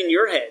run in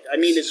your head? I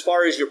mean, as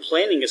far as your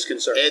planning is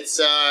concerned, it's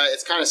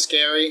kind of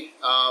scary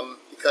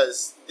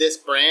because this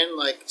brand,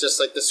 just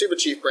like the Super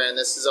Chief brand,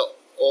 this is an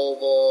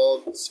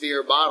oval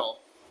sphere bottle.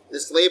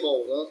 This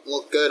label won't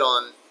look good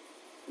on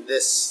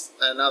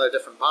another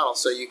different bottle,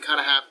 so you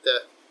kind of have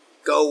to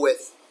go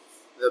with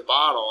the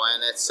bottle,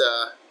 and it's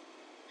tough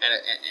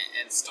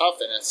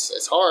and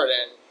it's hard,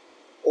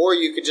 or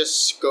you could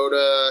just go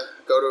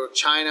to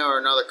China or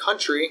another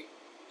country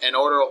and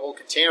order a whole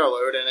container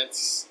load, and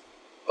it's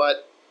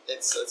a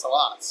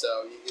lot.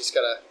 So you just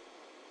gotta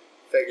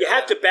figure. You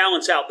have to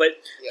balance out.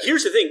 But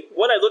here's the thing: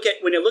 what I look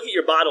at when I look at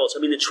your bottles, I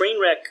mean, the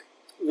Trainwreck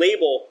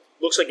label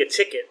looks like a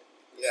ticket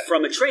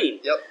from a train.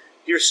 Yep.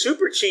 Your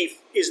Super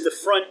Chief is the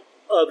front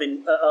of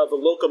a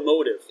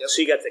locomotive. Yep.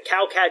 So you got the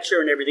cow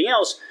catcher and everything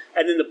else,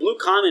 and then the Blue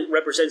Comet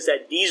represents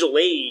that diesel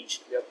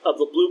age of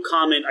the Blue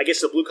Comet. I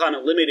guess the Blue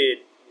Comet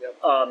Limited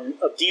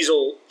of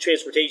diesel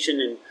transportation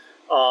and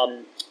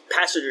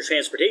passenger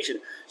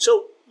transportation.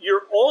 So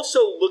you're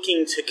also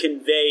looking to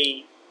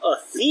convey a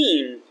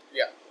theme,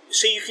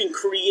 so you can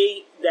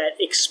create that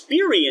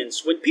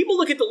experience. When people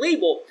look at the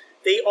label,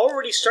 they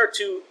already start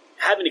to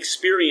have an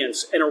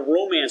experience and a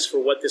romance for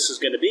what this is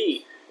going to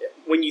be.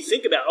 When you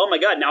think about, oh my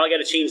God, now I got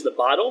to change the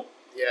bottle.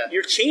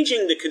 You're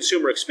changing the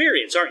consumer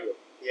experience, aren't you?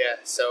 Yeah.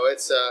 So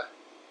it's tough.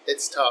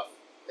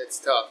 It's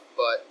tough,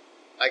 but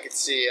I could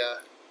see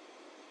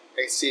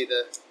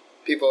the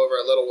people over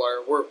at Little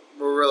Water. We're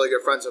really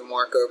good friends with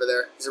Mark over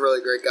there. He's a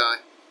really great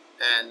guy,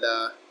 and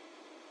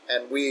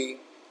we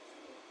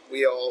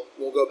all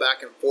will go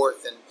back and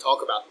forth and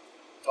talk about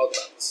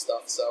this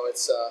stuff. So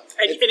it's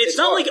it's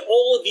not hard. like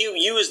all of you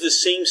use the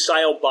same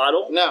style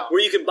bottle. No, where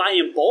you can buy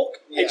in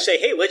bulk and say,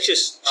 hey, let's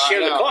just share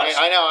the cost.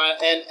 I know,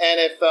 and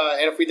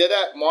if we did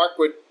that, Mark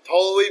would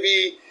totally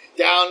be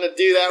down to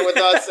do that with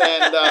us,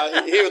 and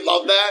he would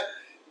love that.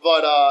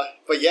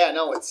 But yeah,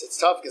 no, it's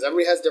tough because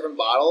everybody has different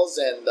bottles,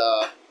 and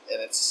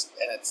it's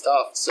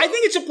tough. So. I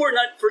think it's important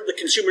for the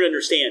consumer to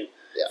understand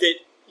that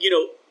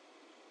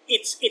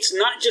it's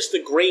not just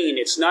the grain,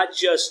 it's not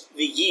just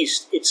the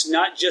yeast, it's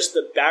not just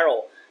the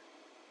barrel.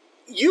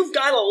 You've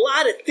got a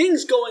lot of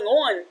things going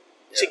on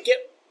to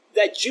get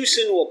that juice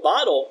into a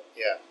bottle.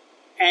 Yeah.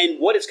 And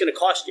what it's going to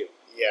cost you.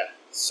 Yeah.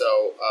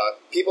 So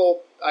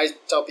I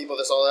tell people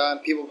this all the time.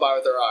 People buy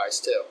with their eyes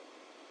too.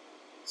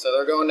 So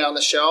they're going down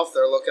the shelf,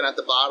 they're looking at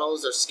the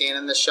bottles, they're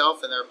scanning the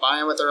shelf, and they're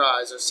buying with their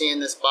eyes. They're seeing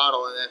this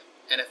bottle,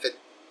 and if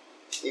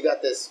you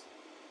got this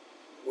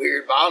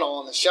weird bottle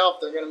on the shelf,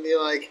 they're gonna be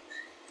like,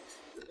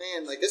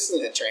 man, like this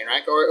isn't a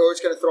Trainwreck, or it's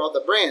gonna throw out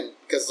the brand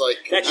because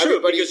that's true.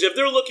 Because if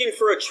they're looking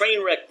for a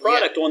Trainwreck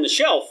product on the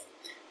shelf,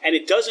 and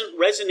it doesn't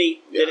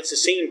resonate that it's the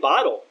same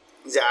bottle,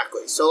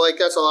 exactly. So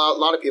that's a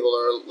lot of people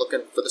are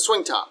looking for the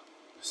swing top.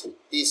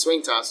 These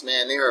swing tops,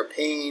 man, they are a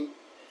pain,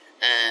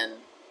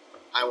 and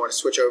I want to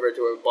switch over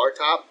to a bar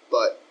top,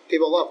 but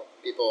people love them.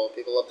 People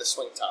love the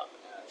swing top.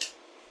 And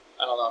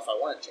I don't know if I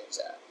want to change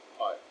that,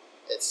 but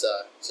it's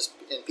just,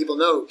 and people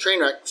know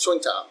Trainwreck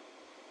swing top.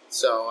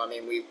 So I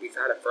mean, we've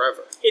had it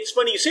forever. It's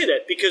funny you say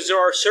that because there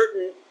are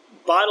certain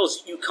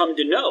bottles you come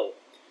to know.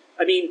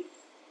 I mean,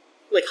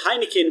 like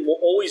Heineken will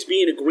always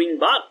be in a green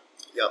bottle.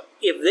 Yep.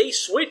 If they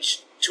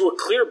switch to a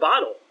clear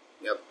bottle,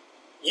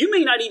 you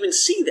may not even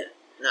see that.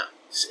 No.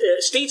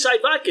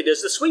 Stateside Vodka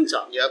does the swing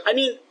top. Yep. I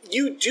mean,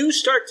 you do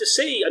start to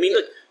see. I mean,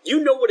 look,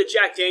 you know what a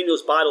Jack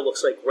Daniels bottle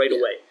looks like right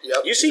away.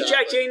 Yep, you see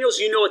Jack Daniels,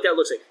 you know what that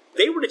looks like.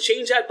 They were to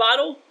change that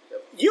bottle,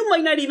 you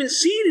might not even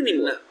see it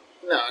anymore.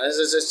 No,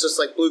 it's just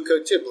like Blue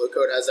Coat too. Blue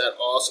Coat has that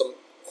awesome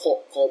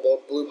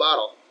cobalt blue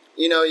bottle.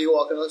 You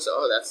walk in and look,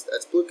 oh,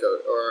 that's Blue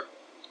Coat, or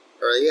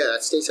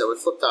that's Stateside with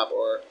flip top,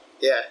 or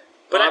Yeah.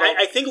 But Bottle?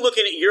 I think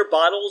looking at your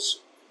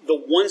bottles, the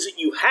ones that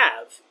you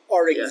have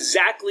are Yeah.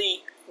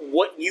 exactly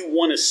what you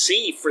want to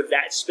see for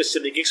that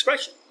specific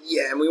expression.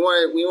 Yeah, and we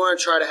want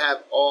to try to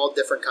have all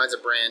different kinds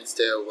of brands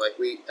too. Like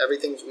we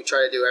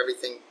try to do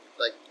everything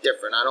like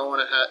different. I don't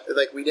want to have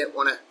like we didn't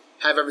want to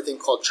have everything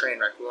called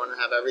Trainwreck. We want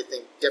to have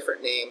everything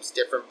different names,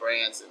 different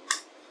brands, and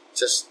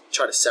just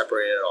try to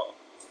separate it all.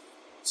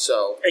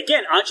 So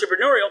Again,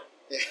 entrepreneurial.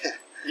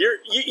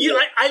 yeah,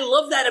 I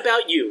love that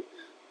about you,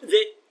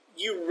 that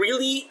you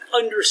really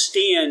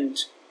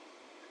understand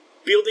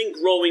building,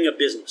 growing a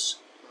business,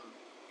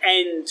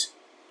 and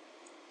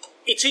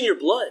it's in your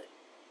blood.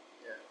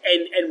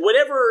 And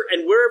whatever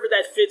and wherever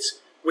that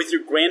fits with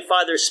your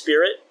grandfather's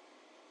spirit,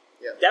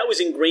 that was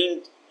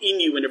ingrained in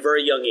you in a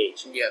very young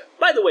age. yeah.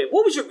 By the way,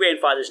 what was your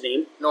grandfather's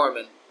name?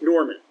 Norman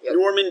Yep.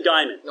 Norman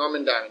Diamond.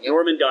 Yep.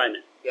 Norman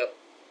Diamond. Yep.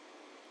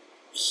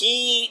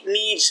 He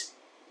needs,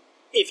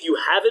 if you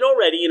have it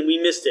already and we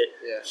missed it,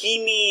 Yeah.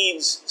 he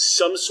needs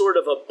some sort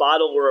of a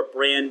bottle or a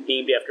brand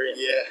named after him.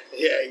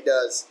 Yeah, he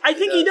does. I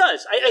think he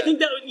does. I Yeah. think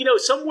that,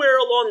 somewhere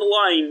along the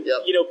line,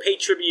 Yep. pay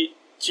tribute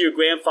to your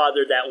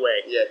grandfather that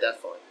way. Yeah,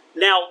 definitely.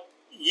 Now,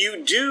 you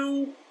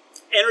do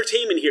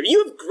entertainment here.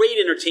 You have great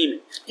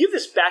entertainment. You have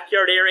this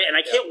backyard area, and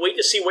I can't wait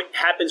to see what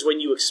happens when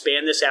you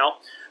expand this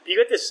out. You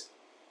got this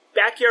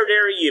backyard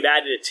area. You've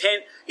added a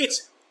tent.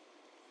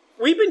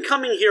 We've been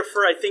coming here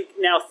for, I think,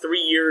 now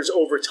 3 years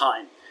over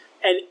time.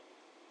 And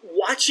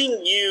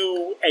watching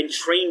you and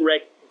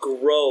Trainwreck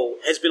grow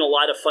has been a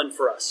lot of fun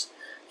for us.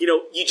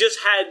 You just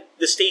had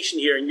the station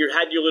here, and you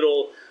had your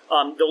little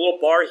the little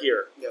bar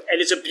here. Yep.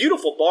 And it's a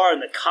beautiful bar, and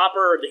the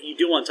copper that you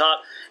do on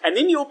top. And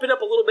then you open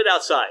up a little bit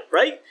outside,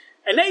 right?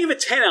 And now you have a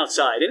tent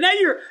outside. And now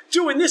you're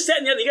doing this, that,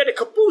 and the other. You got a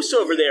caboose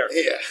over there.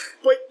 Yeah.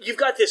 But you've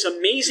got this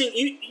amazing,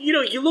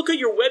 you look at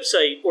your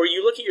website or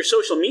you look at your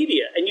social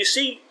media and you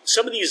see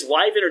some of these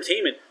live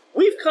entertainment.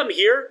 We've come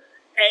here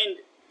and,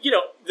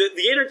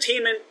 the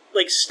entertainment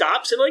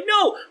stops and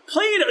no,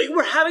 play it.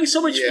 We're having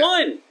so much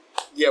fun.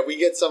 Yeah,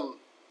 we have some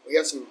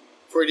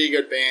pretty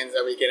good bands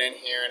that we get in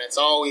here, and it's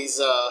always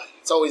a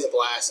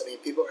blast. I mean,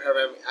 people are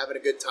having a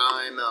good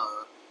time,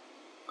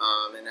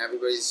 and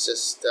everybody's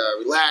just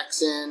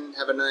relaxing,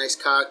 having a nice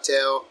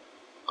cocktail.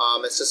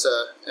 It's just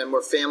and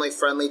we're family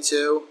friendly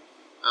too.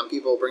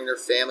 People bring their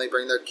family,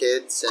 bring their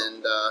kids,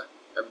 and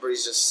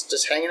everybody's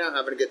just hanging out,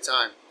 having a good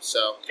time.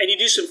 So. And you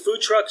do some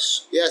food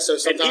trucks. Yeah, so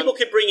and sometimes people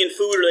can bring in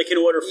food or they can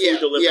order food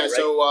delivery. Yeah, right?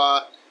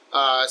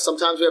 So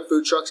sometimes we have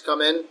food trucks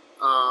come in.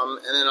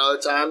 And then other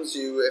times,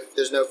 if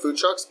there's no food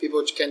trucks,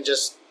 people can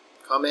just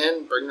come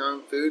in, bring their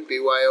own food,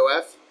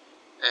 BYOF,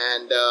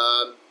 and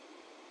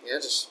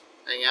just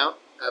hang out,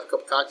 have a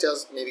couple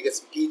cocktails, maybe get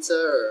some pizza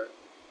or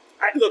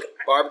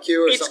barbecue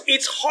or something.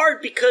 It's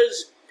hard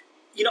because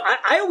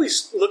I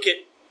always look at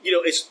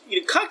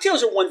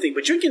cocktails are one thing,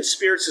 but drinking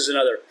spirits is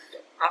another.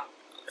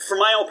 For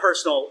my own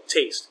personal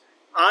taste,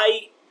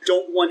 I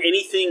don't want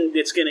anything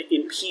that's going to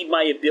impede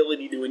my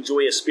ability to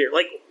enjoy a spirit.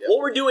 What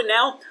we're doing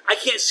now, I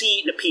can't see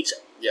eating a pizza.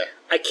 Yeah.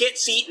 I can't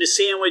see eating a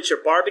sandwich or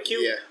barbecue.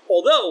 Yeah.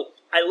 Although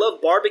I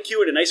love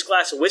barbecue and a nice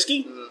glass of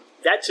whiskey,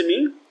 that to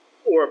me,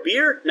 or a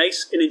beer,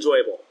 nice and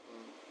enjoyable.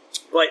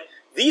 But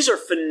these are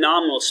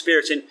phenomenal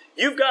spirits, and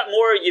you've got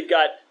more. You've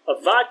got a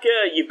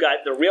vodka, you've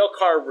got the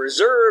Railcar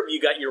Reserve, you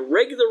got your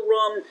regular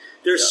rum.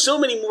 There's so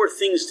many more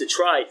things to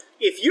try.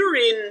 If you're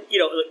in,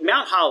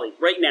 Mount Holly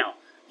right now,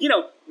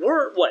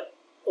 we're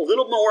a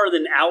little more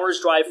than an hour's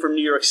drive from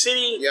New York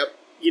City. Yep.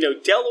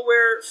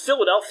 Delaware,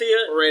 Philadelphia.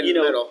 We're right in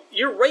the middle.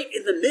 You're right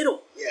in the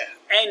middle. Yeah.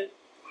 And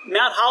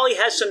Mount Holly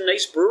has some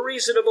nice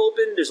breweries that have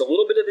opened. There's a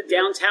little bit of the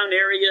downtown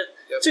area.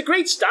 Yep. It's a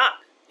great stop.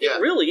 Yeah.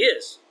 It really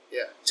is.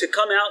 Yeah. To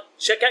come out,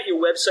 check out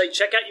your website,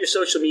 check out your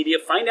social media,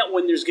 find out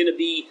when there's going to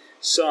be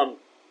some,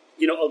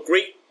 a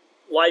great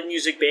live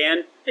music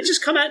band, and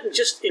just come out and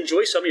just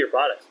enjoy some of your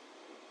products.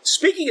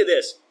 Speaking of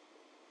this,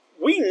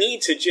 we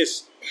need to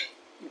just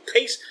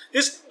pace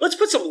this. Let's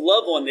put some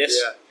love on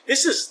this. Yeah.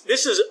 This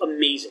is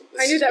amazing.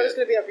 I knew that was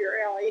going to be up your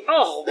alley.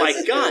 Oh my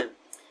God!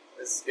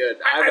 This is good.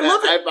 I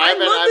love it. I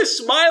love the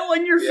smile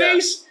on your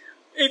face.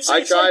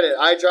 I tried it.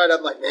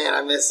 I'm like, man,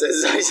 I miss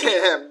this.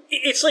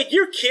 It's like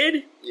your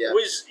kid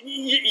was.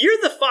 You're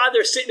the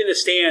father sitting in the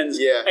stands,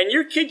 and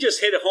your kid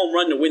just hit a home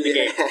run to win the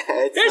game.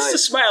 That's nice. The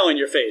smile on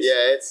your face.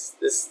 Yeah,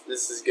 this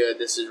is good.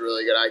 This is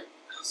really good.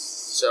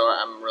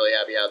 I'm really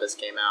happy how this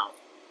came out.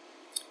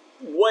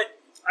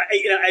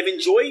 I've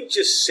enjoyed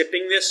just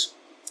sipping this,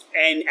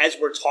 and as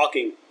we're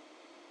talking,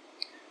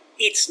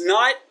 it's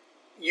not.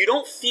 You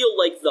don't feel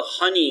like the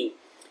honey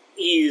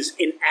is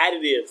an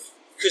additive.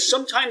 Because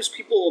sometimes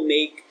people will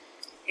make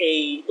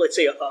let's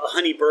say a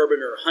honey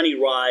bourbon or a honey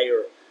rye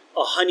or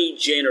a honey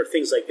gin or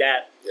things like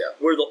that,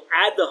 where they'll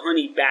add the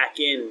honey back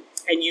in,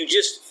 and you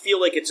just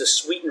feel like it's a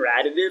sweetener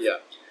additive. Yeah.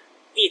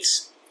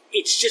 It's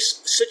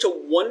just such a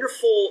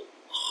wonderful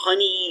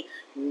honey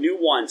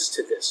nuance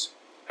to this.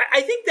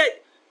 I think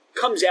that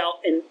comes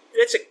out, and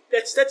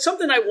that's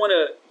something I want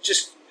to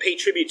just pay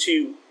tribute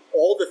to.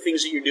 All the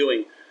things that you're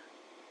doing,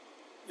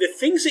 the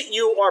things that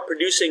you are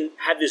producing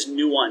have this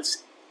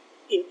nuance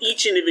in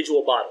each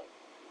individual bottle.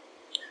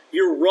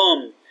 Your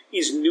rum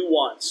is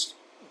nuanced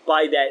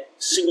by that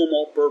single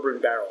malt bourbon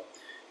barrel.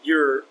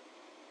 Your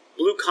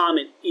Blue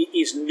Comet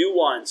is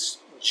nuanced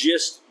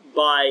just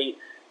by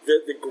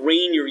the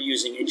grain you're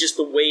using and just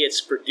the way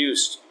it's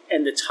produced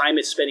and the time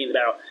it's spending in the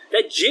barrel.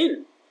 That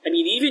gin, I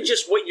mean, even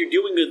just what you're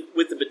doing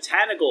with the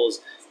botanicals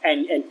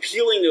and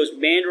peeling those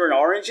mandarin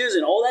oranges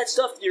and all that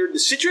stuff, the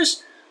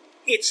citrus,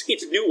 it's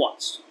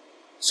nuanced.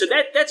 So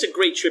that's a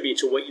great tribute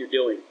to what you're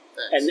doing.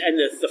 Thanks. And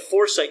the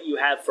foresight you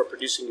have for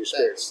producing your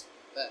spirits.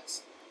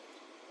 Thanks.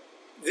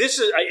 This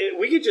is.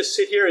 we could just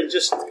sit here and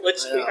just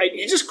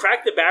you just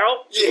crack the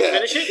barrel. Should we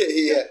finish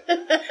it?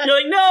 Yeah. You're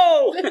like,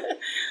 no.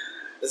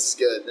 This is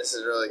good. This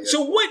is really good.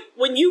 So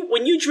when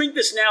you drink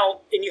this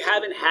now and you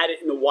haven't had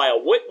it in a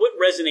while, what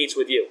resonates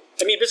with you?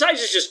 I mean,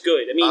 besides it's just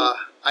good. I mean,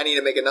 I need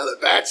to make another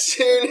batch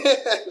soon.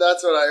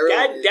 That's what I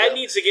really need. Dad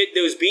needs to get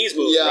those bees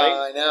moving. Yeah,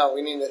 right? I know.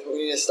 We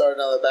need to start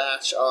another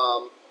batch.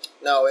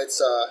 No,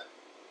 it's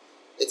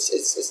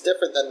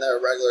different than the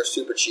regular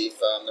Super Chief.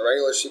 The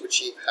regular Super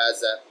Chief has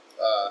that.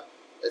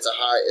 It's a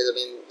high. I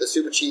mean, the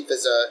Super Chief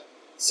is a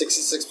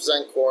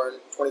 66% corn,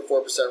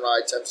 24%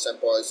 rye, 10%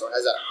 barley, so it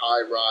has that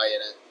high rye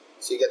in it.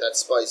 So you get that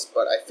spice.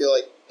 But I feel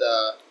like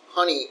the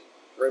honey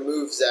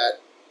removes that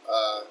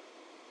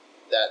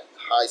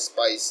high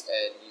spice,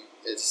 and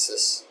it's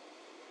just.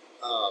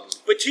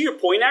 But to your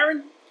point,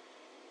 Aaron,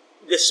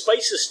 the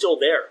spice is still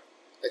there.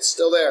 It's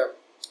still there,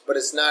 but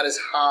it's not as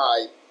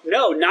high.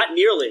 No, not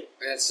nearly.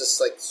 And it's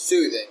just like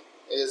soothing.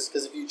 It is,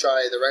 because if you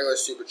try the regular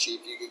Super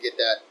Chief, you could get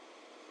that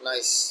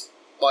nice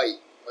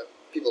bite. But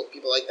people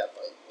like that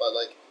bite. But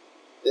like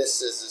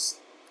this is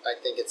I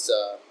think it's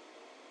I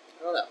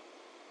don't know.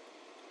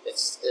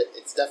 It's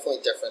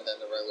definitely different than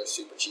the regular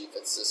Super Chief.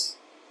 It's just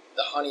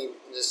the honey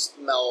just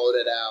mellowed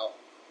it out,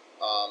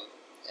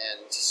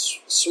 and just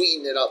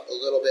sweetened it up a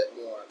little bit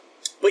more.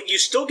 But you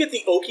still get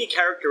the oaky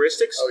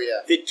characteristics. Oh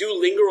yeah. That do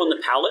linger on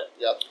the palate.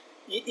 Yep.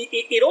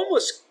 It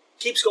almost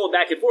keeps going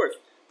back and forth.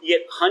 You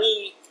get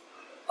honey,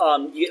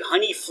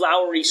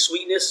 flowery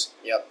sweetness.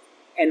 Yep.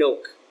 And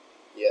oak.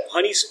 Yeah.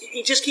 Honey,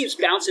 it just keeps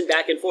bouncing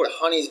back and forth. The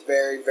honey's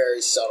very,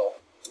 very subtle.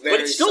 But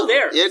it's still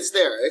there. It's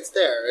there. It's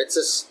there. It's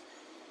just,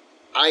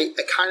 I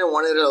kind of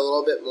wanted it a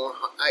little bit more.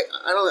 I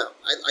don't know.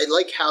 I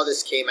like how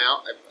this came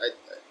out.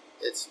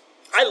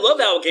 I love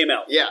how it came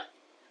out. Yeah.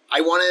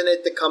 I wanted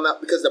it to come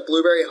out because the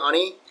blueberry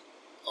honey,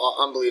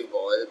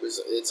 unbelievable.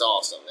 It's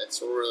awesome.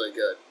 It's really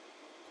good.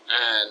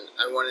 And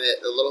I wanted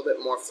it a little bit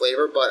more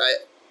flavor, but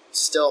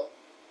still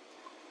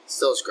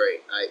is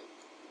great.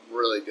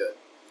 Really good.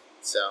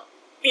 So.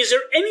 Is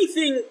there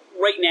anything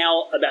right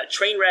now about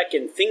Trainwreck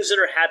and things that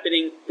are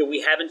happening that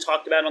we haven't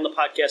talked about on the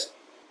podcast?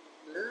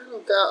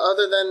 No,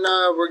 other than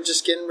we're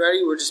just getting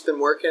ready. We've just been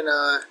working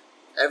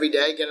every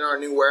day, getting our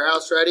new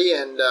warehouse ready,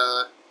 and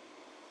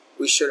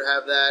we should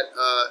have that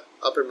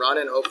up and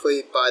running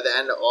hopefully by the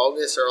end of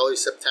August or early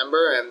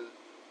September, and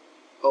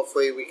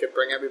hopefully we could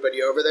bring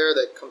everybody over there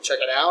to come check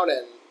it out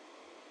and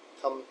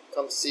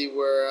come see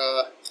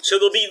where. So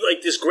there'll be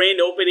like this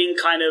grand opening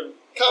kind of.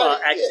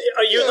 I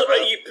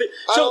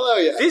don't know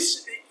yet.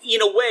 This, in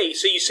a way,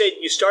 so you said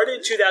you started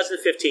in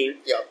 2015.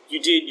 Yeah.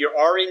 You did your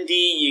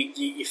R&D.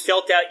 You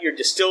felt out your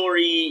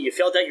distillery. You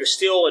felt out your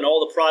still and all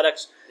the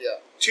products. Yeah.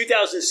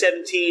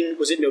 2017,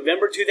 was it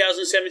November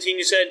 2017?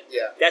 You said.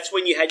 Yeah. That's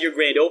when you had your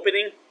grand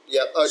opening.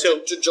 Yeah.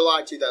 So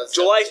July 2017.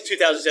 July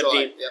 2017.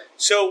 July, yeah.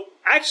 So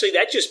actually,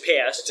 that just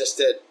passed. It just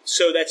did.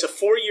 So that's a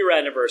 4-year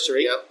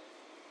anniversary. Yep.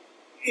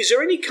 Is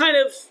there any kind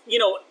of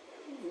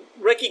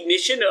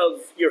recognition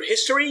of your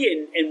history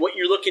and what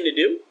you're looking to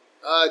do?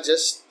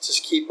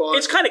 Just keep on.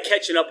 It's kind of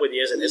catching up with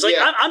you, isn't it? It's like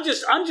I'm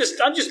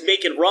just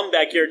making rum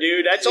back here,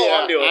 dude. That's all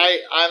I'm doing.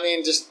 I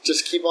mean,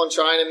 just keep on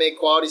trying to make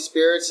quality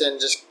spirits, and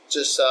just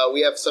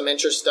we have some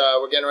interest.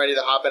 We're getting ready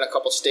to hop in a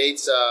couple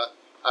states. I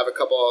have a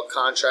couple of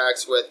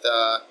contracts with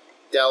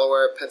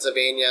Delaware,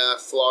 Pennsylvania,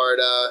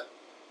 Florida,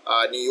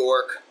 New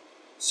York.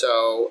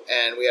 So,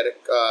 and we had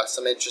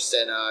some interest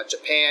in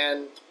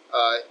Japan.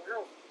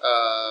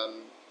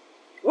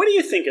 What do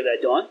you think of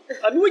that, Dawn?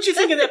 I mean, what'd you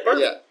think of that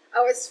bourbon? Yeah.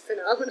 Oh, it's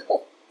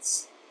phenomenal.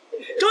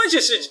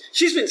 Dawn's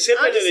she's been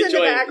sipping and enjoying. In the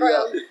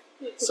background.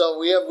 Yeah. So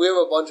we have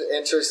a bunch of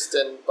interest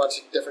in a bunch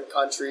of different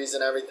countries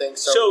and everything.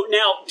 So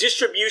now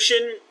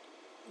distribution,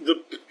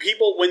 the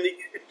people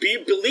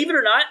believe it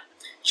or not,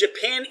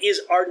 Japan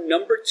is our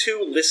number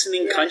 2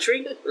 listening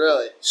country.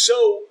 Really?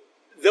 So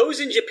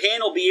those in Japan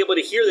will be able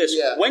to hear this.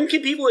 Yeah. When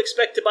can people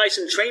expect to buy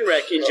some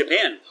Trainwreck in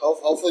Japan?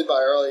 Hopefully by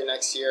early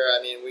next year.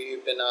 I mean,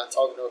 we've been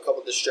talking to a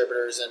couple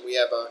distributors, and we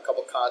have a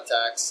couple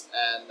contacts,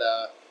 and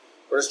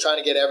we're just trying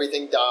to get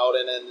everything dialed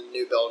in the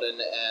new building,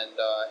 and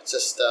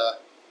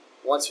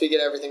once we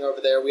get everything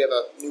over there, we have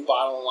a new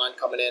bottling line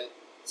coming in,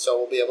 so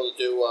we'll be able to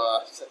do,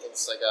 I think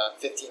it's like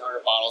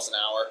 1,500 bottles an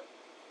hour.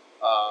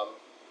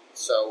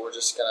 So we're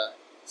just going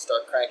to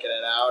start cranking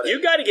it out.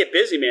 You got to get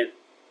busy, man.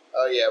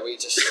 Oh, yeah, we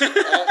just, every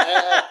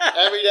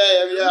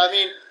day. I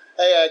mean,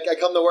 hey, I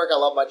come to work, I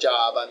love my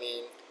job. I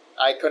mean,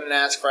 I couldn't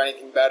ask for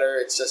anything better.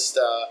 It's just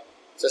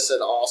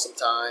an awesome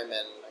time,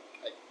 and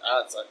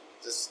it's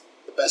just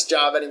the best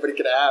job anybody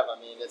could have. I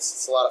mean,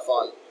 it's a lot of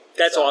fun.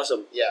 That's So,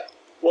 awesome. Yeah.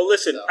 Well,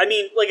 listen, So- I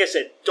mean, like I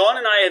said, Dawn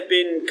and I have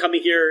been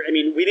coming here. I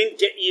mean, we didn't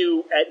get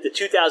you at the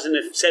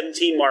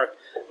 2017 mark,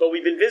 but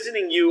we've been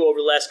visiting you over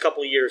the last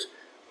couple of years.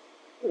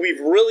 We've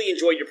really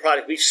enjoyed your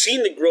product. We've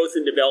seen the growth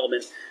and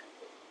development.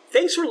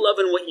 Thanks for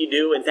loving what you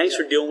do, and thanks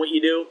for doing what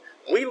you do.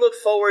 We look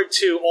forward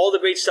to all the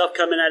great stuff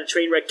coming out of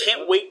Trainwreck.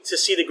 Can't wait to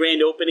see the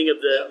grand opening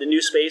of the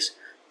new space.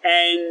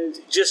 And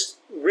just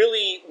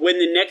really, when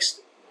the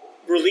next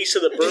release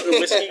of the bourbon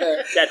whiskey,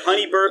 that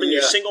honey bourbon,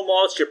 your Yeah. single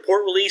malts, your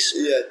port release,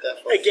 Yeah,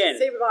 definitely. again,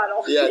 Save a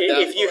bottle. Yeah, if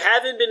definitely. you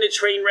haven't been to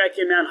Trainwreck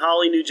in Mount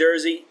Holly, New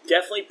Jersey,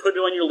 definitely put it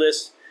on your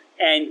list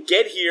and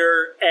get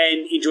here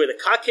and enjoy the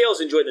cocktails,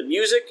 enjoy the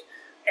music.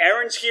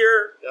 Aaron's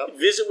here. Yep.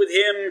 Visit with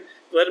him.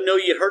 Let him know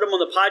you heard him on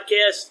the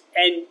podcast,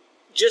 and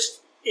just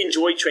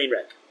enjoy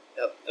Trainwreck.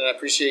 Yep. And I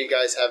appreciate you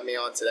guys having me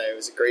on today. It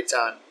was a great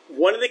time.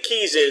 One of the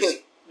keys is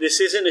this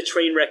isn't a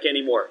train wreck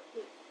anymore.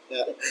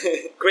 Yeah.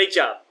 Great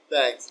job.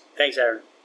 Thanks. Thanks, Aaron.